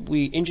because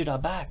we injured our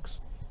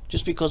backs,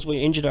 just because we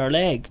injured our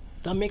leg,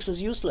 that makes us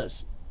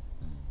useless.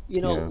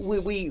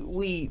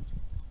 We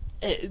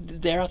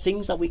there are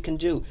things that we can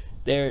do.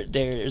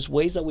 There's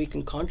ways that we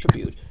can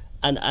contribute,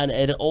 and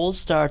it all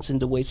starts in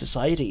the way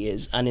society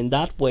is, and in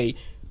that way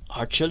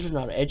our children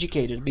are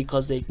educated,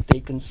 because they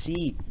can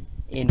see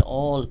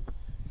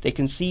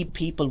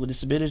people with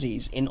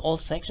disabilities in all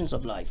sections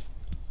of life.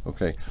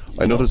 Okay.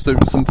 I noticed there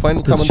were some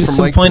final There's comments just from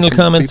some Mike. final Some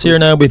comments people here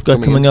now we've got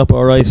coming coming in. up.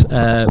 All right.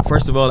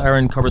 First of all,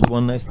 Aaron covered the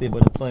one nicely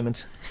about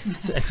employment.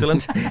 It's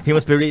excellent. He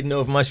must be reading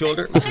over my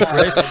shoulder, which is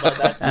great.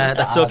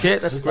 That's okay.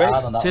 That's Just great. to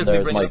add on that Says one we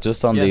there, bring Mike, up-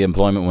 just on yeah. the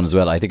employment one as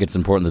well, I think it's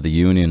important that the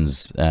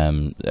unions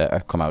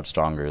come out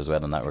stronger as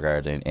well in that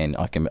regard.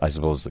 I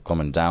suppose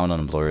coming down on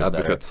employers,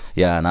 Advocates.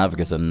 and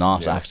advocates, and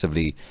not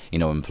actively,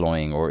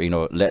 employing, or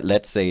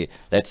let's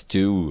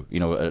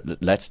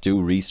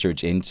do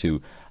research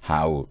into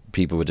how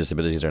people with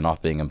disabilities are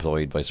not being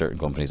employed by certain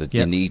companies. It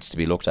needs to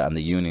be looked at, and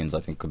the unions,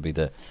 I think, could be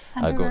the.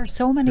 And there are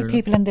so many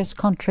people in this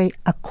country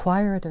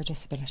acquire their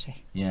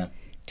disability. Yeah.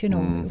 Do you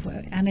know?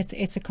 And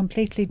it's a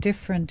completely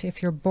different.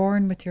 If you're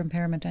born with your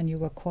impairment and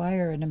you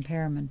acquire an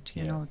impairment,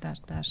 you know that.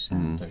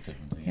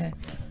 Yeah.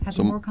 Have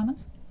you more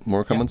comments?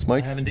 More comments,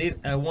 Mike? I have indeed.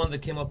 One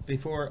that came up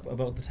before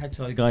about the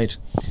tactile guide,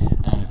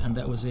 and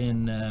that was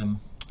in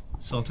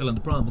Salthill and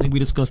the Prom. I think we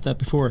discussed that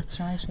before. That's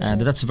right. And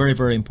that's a very,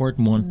 very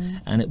important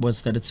one. And it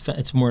was that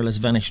it's more or less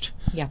vanished.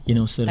 Yeah. So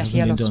that That hasn't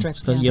yellow been done. strip,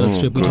 So that yeah. yellow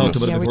strip we talked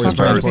about Yeah, it we before. talked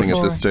about it embarrassing at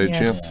before. this stage,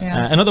 Yes,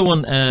 yeah. Another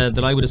one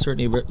that I would have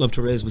certainly love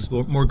to raise was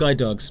more guide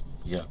dogs,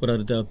 without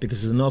a doubt,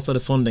 because there's an awful lot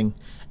of funding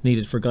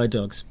needed for guide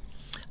dogs.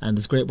 And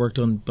there's great work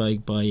done by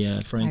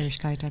Frank. Irish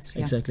guide dogs,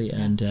 yeah. Exactly.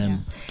 Yeah, And yeah.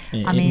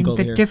 I in mean, Galway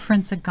the here.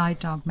 difference a guide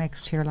dog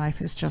makes to your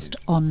life is just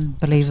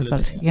unbelievable.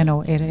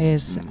 Absolutely. It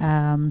is.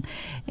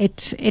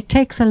 It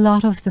takes a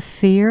lot of the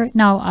fear.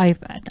 Now, I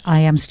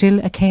am still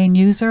a cane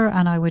user,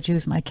 and I would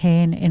use my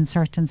cane in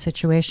certain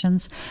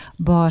situations,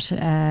 but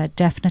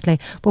definitely.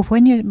 But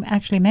when you're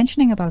actually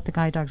mentioning about the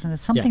guide dogs, and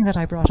it's something that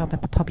I brought up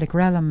at the Public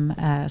Realm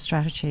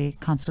strategy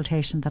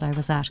consultation that I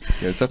was at.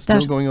 Yeah, is that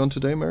still going on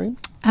today, Marion?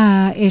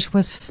 It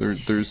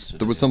was.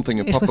 There was something.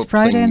 It was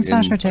Friday and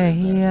Saturday.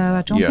 Yeah,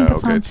 I don't think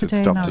it's on it's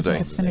today. stopped No, I today.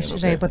 think it's finished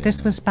today. But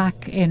this was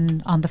back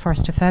on the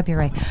 1st of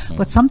February.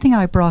 But something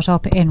I brought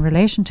up in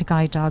relation to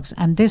guide dogs,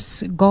 and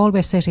this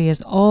Galway city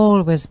has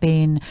always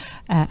been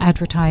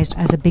advertised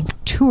as a big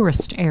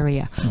tourist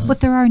area,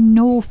 but there are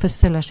no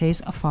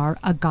facilities for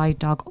a guide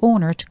dog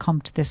owner to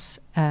come to this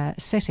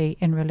city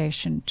in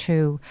relation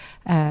to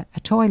a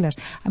toilet.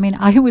 I mean,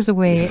 I was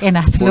away in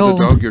Athlone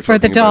For the dog you're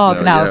talking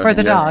about now, for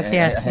the yeah. dog.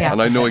 Yes, yeah.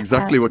 And I know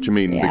exactly what you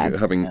mean. yeah.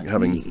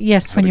 Having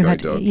Yes, had when a you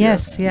guide had dog,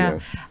 yes, yeah.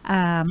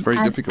 It's very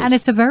difficult. and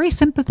it's a very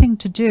simple thing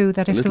to do.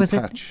 That if there was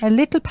little patch. a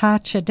little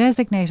patch, a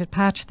designated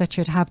patch, that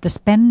you'd have the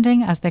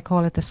spending, as they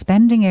call it, the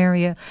spending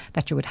area,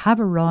 that you would have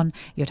a run,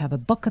 you'd have a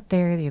bucket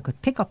there, you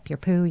could pick up your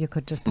poo, you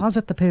could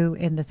deposit the poo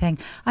in the thing.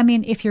 I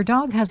mean, if your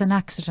dog has an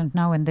accident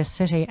now in this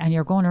city and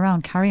you're going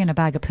around carrying a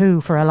bag of poo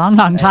for a long,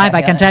 long time,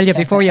 I can tell you,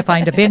 before you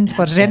find a bin to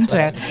put it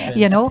into,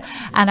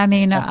 And I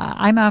mean,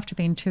 I'm after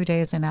being 2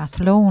 days in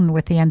Athlone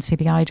with the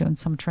NCBI doing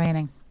some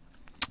training.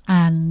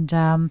 And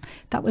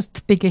that was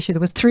the big issue. There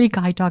was 3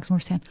 guide dogs, and we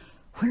were saying,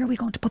 where are we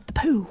going to put the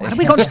poo? What are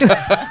we going to do?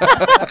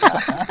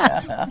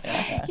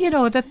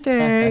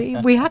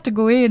 We had to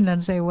go in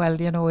and say, well,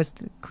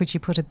 could you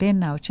put a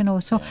bin out?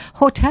 So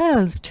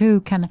hotels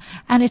too can,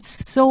 and it's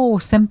so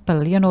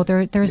simple.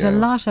 There's a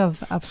lot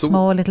of So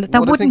small little what that I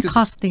think wouldn't is-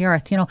 cost the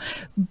earth.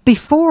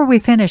 Before we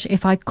finish,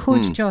 if I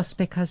could just,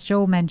 because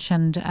Joe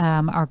mentioned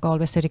our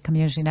Galway City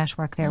Community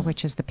Network there,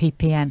 which is the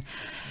PPN.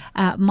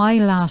 My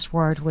last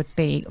word would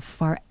be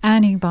for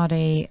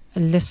anybody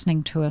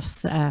listening to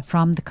us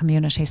from the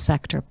community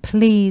sector,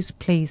 please,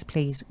 please,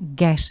 please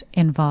get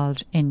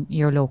involved in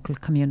your local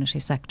community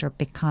sector,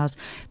 because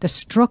the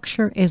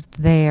structure is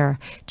there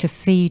to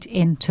feed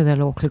into the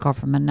local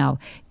government now.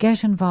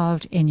 Get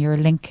involved in your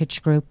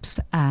linkage groups,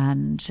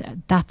 and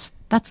that's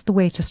the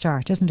way to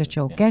start, isn't it,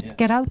 Joe?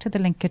 Get out to the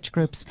linkage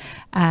groups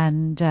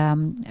and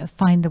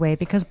find the way.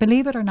 Because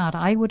believe it or not,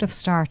 I would have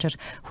started.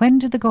 When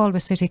did the Galway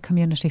City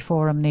Community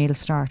Forum, Neil,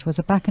 start? Was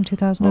it back in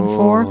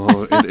 2004?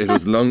 Oh, it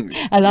was long.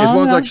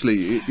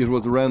 It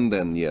was around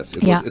then. Yes,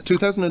 it was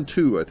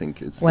 2002, I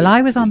think.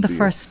 I was on the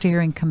first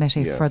steering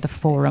committee for the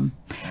forum,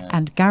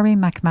 and Gary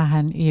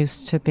McMahon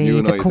used to be You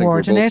and the I think were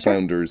both coordinator.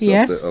 founders of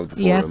yes, the forum,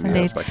 yes, yeah,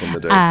 indeed. back in the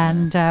day.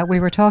 And we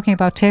were talking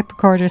about tape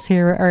recorders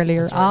here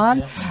earlier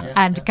on,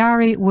 and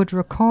Gary would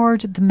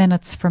record the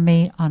minutes for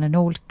me on an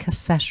old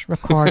cassette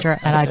recorder,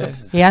 and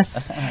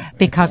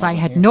because I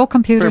had no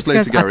computer Fair play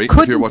to skills, Gary, I if you're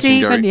couldn't watching,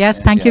 even. Gary.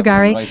 Yes, thank you,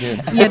 Gary. Right here.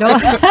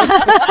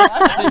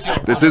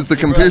 This is the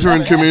Computer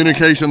and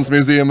Communications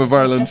Museum of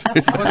Ireland.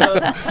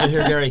 I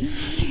hear Gary.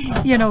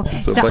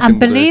 So back and in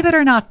the believe it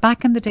or not,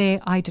 back in the day,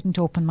 I didn't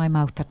open my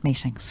mouth at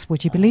meetings.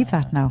 Would you believe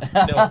that now?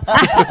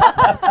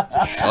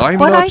 I'm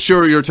But not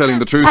sure you're telling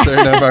the truth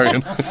there now,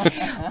 Marion.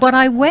 But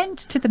I went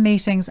to the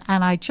meetings,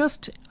 and I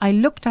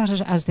looked at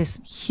it as this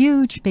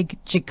huge big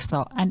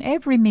jigsaw, and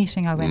every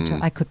meeting I went to,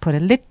 I could put a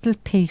little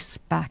piece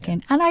back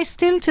in, and I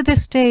still to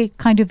this day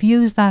kind of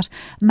use that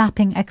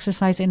mapping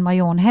exercise in my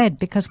own head,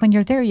 because when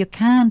you're there you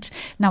can't.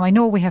 Now I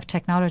know we have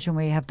technology and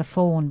we have the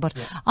phone, but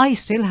I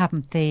still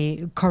haven't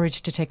the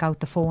courage to take out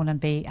the phone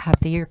and have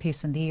the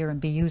earpiece in the ear and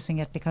be using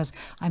it, because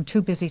I'm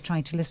too busy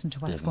trying to listen to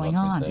what's going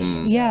on.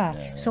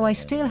 So I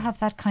still have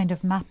that kind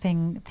of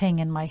mapping thing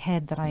in my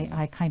head that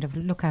I kind of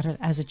look look at it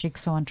as a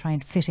jigsaw and try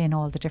and fit in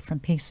all the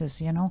different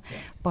pieces, you know.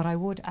 But I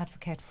would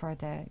advocate for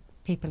the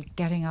people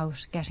getting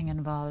out, getting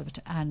involved,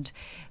 and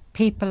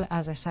people,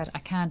 as I said, I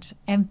can't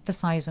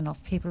emphasise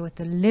enough, people with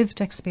the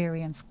lived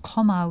experience,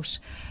 come out.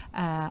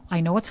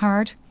 I know it's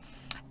hard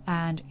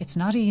and it's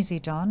not easy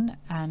done,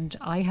 and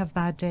I have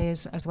bad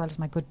days as well as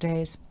my good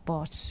days,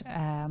 but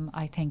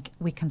I think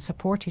we can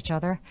support each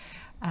other,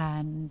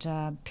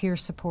 and peer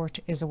support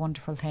is a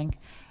wonderful thing,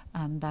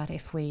 and that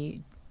if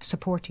we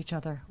support each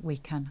other we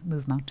can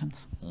move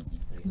mountains.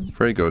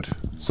 Very good.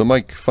 So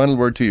Mike, final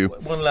word to you.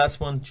 One last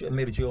one,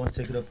 maybe Joe wants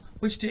to take it up.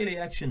 Which daily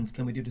actions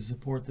can we do to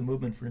support the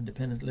movement for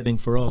independent living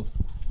for all?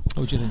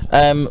 What do you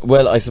think?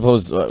 Well, I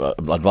suppose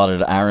I'd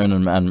rather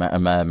Arun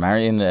and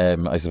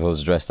Marian, I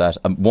suppose, address that.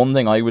 One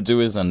thing I would do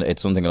is, and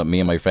it's something that me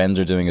and my friends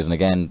are doing, is, and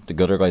again,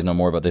 the other guys know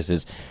more about this,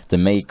 is the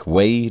Make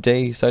Way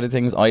Day side of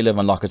things. I live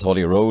on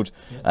Loughnane Road,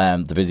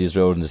 the busiest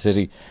road in the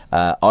city.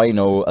 I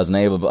know, as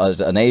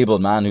an able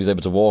man who's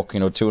able to walk,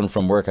 to and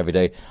from work every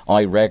day,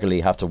 I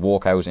regularly have to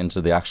walk out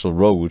into the actual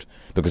road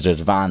because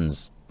there's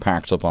vans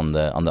parked up on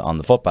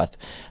the footpath.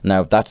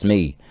 Now, that's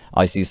me.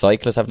 I see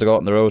cyclists having to go out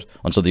on the road.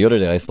 Until the other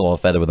day, I saw a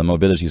fella with a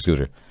mobility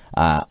scooter,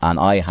 and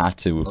I had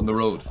to on the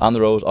road.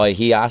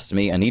 He asked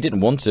me, and he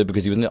didn't want to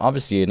because he was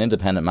obviously an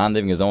independent man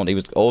living his own. He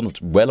was old enough,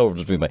 well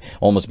over to be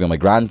almost my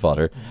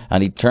grandfather,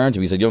 and he turned to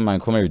me. He said, "Young man,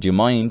 come here. Do you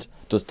mind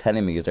just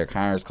telling me, is there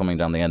cars coming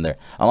down the end there?"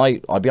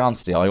 And I'll be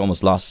honest with you, I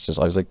almost lost it.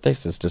 I was like,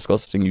 this is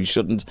disgusting. You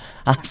shouldn't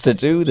have to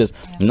do this.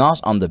 Not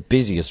on the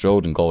busiest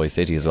road in Galway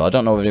City as well. I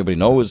don't know if anybody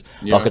knows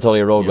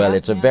Loughnane Road well.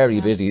 It's a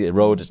very busy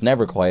road. It's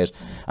never quiet.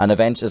 And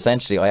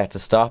essentially, I had to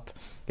stop.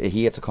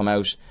 He had to come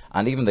out.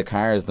 And even the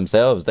cars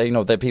themselves,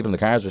 the people in the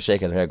cars were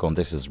shaking their head going,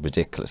 this is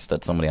ridiculous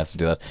that somebody has to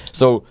do that.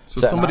 So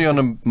somebody on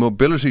a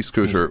mobility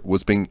scooter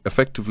was being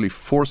effectively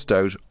forced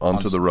out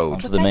onto the road.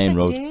 Onto the main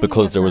road,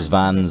 because there was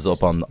vans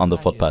up on the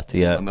footpath,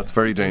 And that's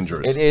very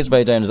dangerous. It is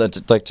very dangerous. And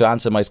to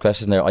answer Mike's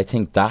question there, I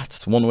think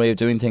that's one way of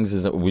doing things,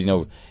 is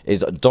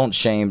don't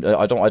shame.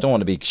 I don't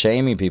want to be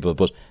shaming people,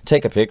 but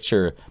take a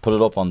picture, put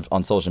it up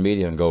on social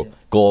media and go,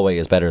 Galway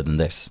is better than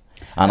this.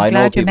 And I'm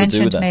glad you know people do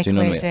mentioned that. Make Do you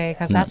know Way what I mean? Day,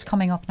 because that's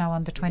coming up now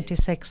on the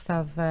 26th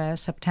of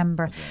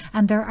September.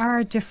 And there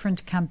are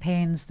different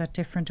campaigns that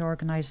different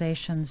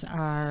organisations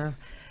are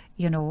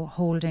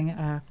holding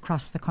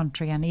across the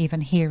country, and even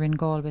here in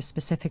Galway,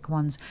 specific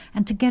ones,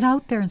 and to get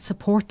out there and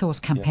support those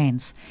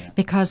campaigns,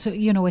 because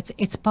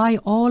it's by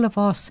all of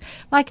us,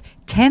 like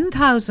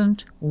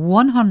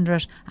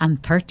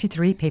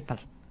 10,133 people.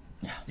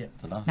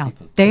 It's a lot of Now,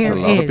 people. there That's a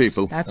lot of is.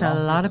 people. That's a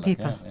lot of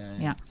people.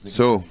 Yeah.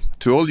 So,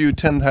 to all you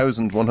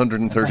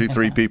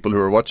 10,133 people who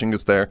are watching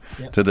us there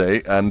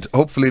today, and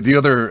hopefully the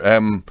other,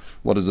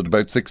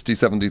 about 60,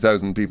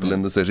 70,000 people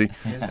in the city,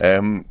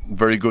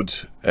 very good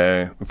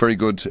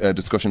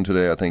discussion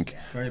today, I think.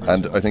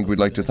 And I think we'd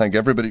like to thank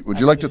everybody. Would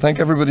you like to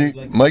thank everybody?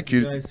 Mike,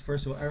 you guys,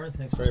 first of all, Aaron,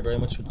 thanks very, very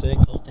much for today.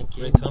 Thank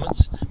you. Great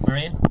comments.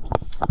 Marian,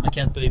 I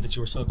can't believe that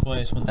you were so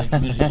quiet when the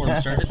community forum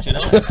started,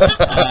 Joe?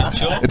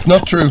 It's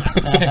not true.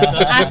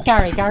 Ask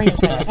Gary. Gary will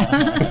tell you.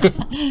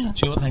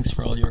 Joe, thanks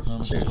for all your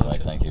comments. Cheers, as well.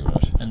 Mike, thank you very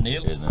much. And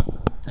Neil, Cheers now.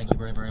 thank you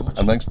very, very much.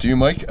 And thanks to you,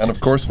 Mike. And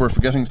of course, we're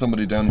forgetting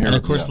somebody down here. And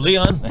of course,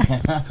 Leon,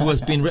 who has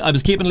been. I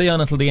was keeping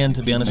Leon until the end,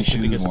 to be honest with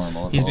you, because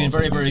he's been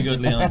very, very good,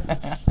 Leon,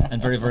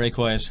 and very, very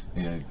quiet,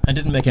 and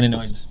didn't make any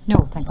noises. No,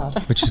 thank God.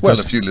 Which is Well,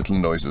 good. a few little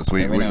noises.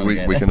 We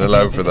can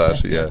allow for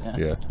that.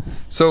 Yeah.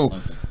 So,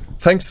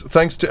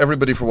 thanks to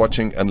everybody for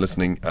watching and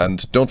listening.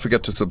 And don't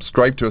forget to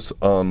subscribe to us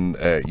on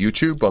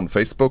YouTube, on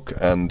Facebook,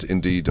 and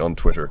indeed on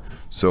Twitter.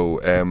 So,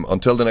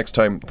 until the next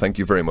time, thank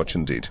you very much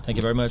indeed. Thank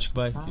you very much.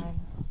 Goodbye. Bye.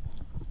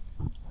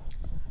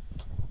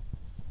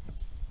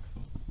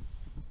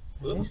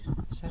 Well,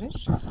 Is that it?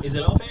 is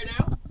it off air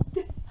now?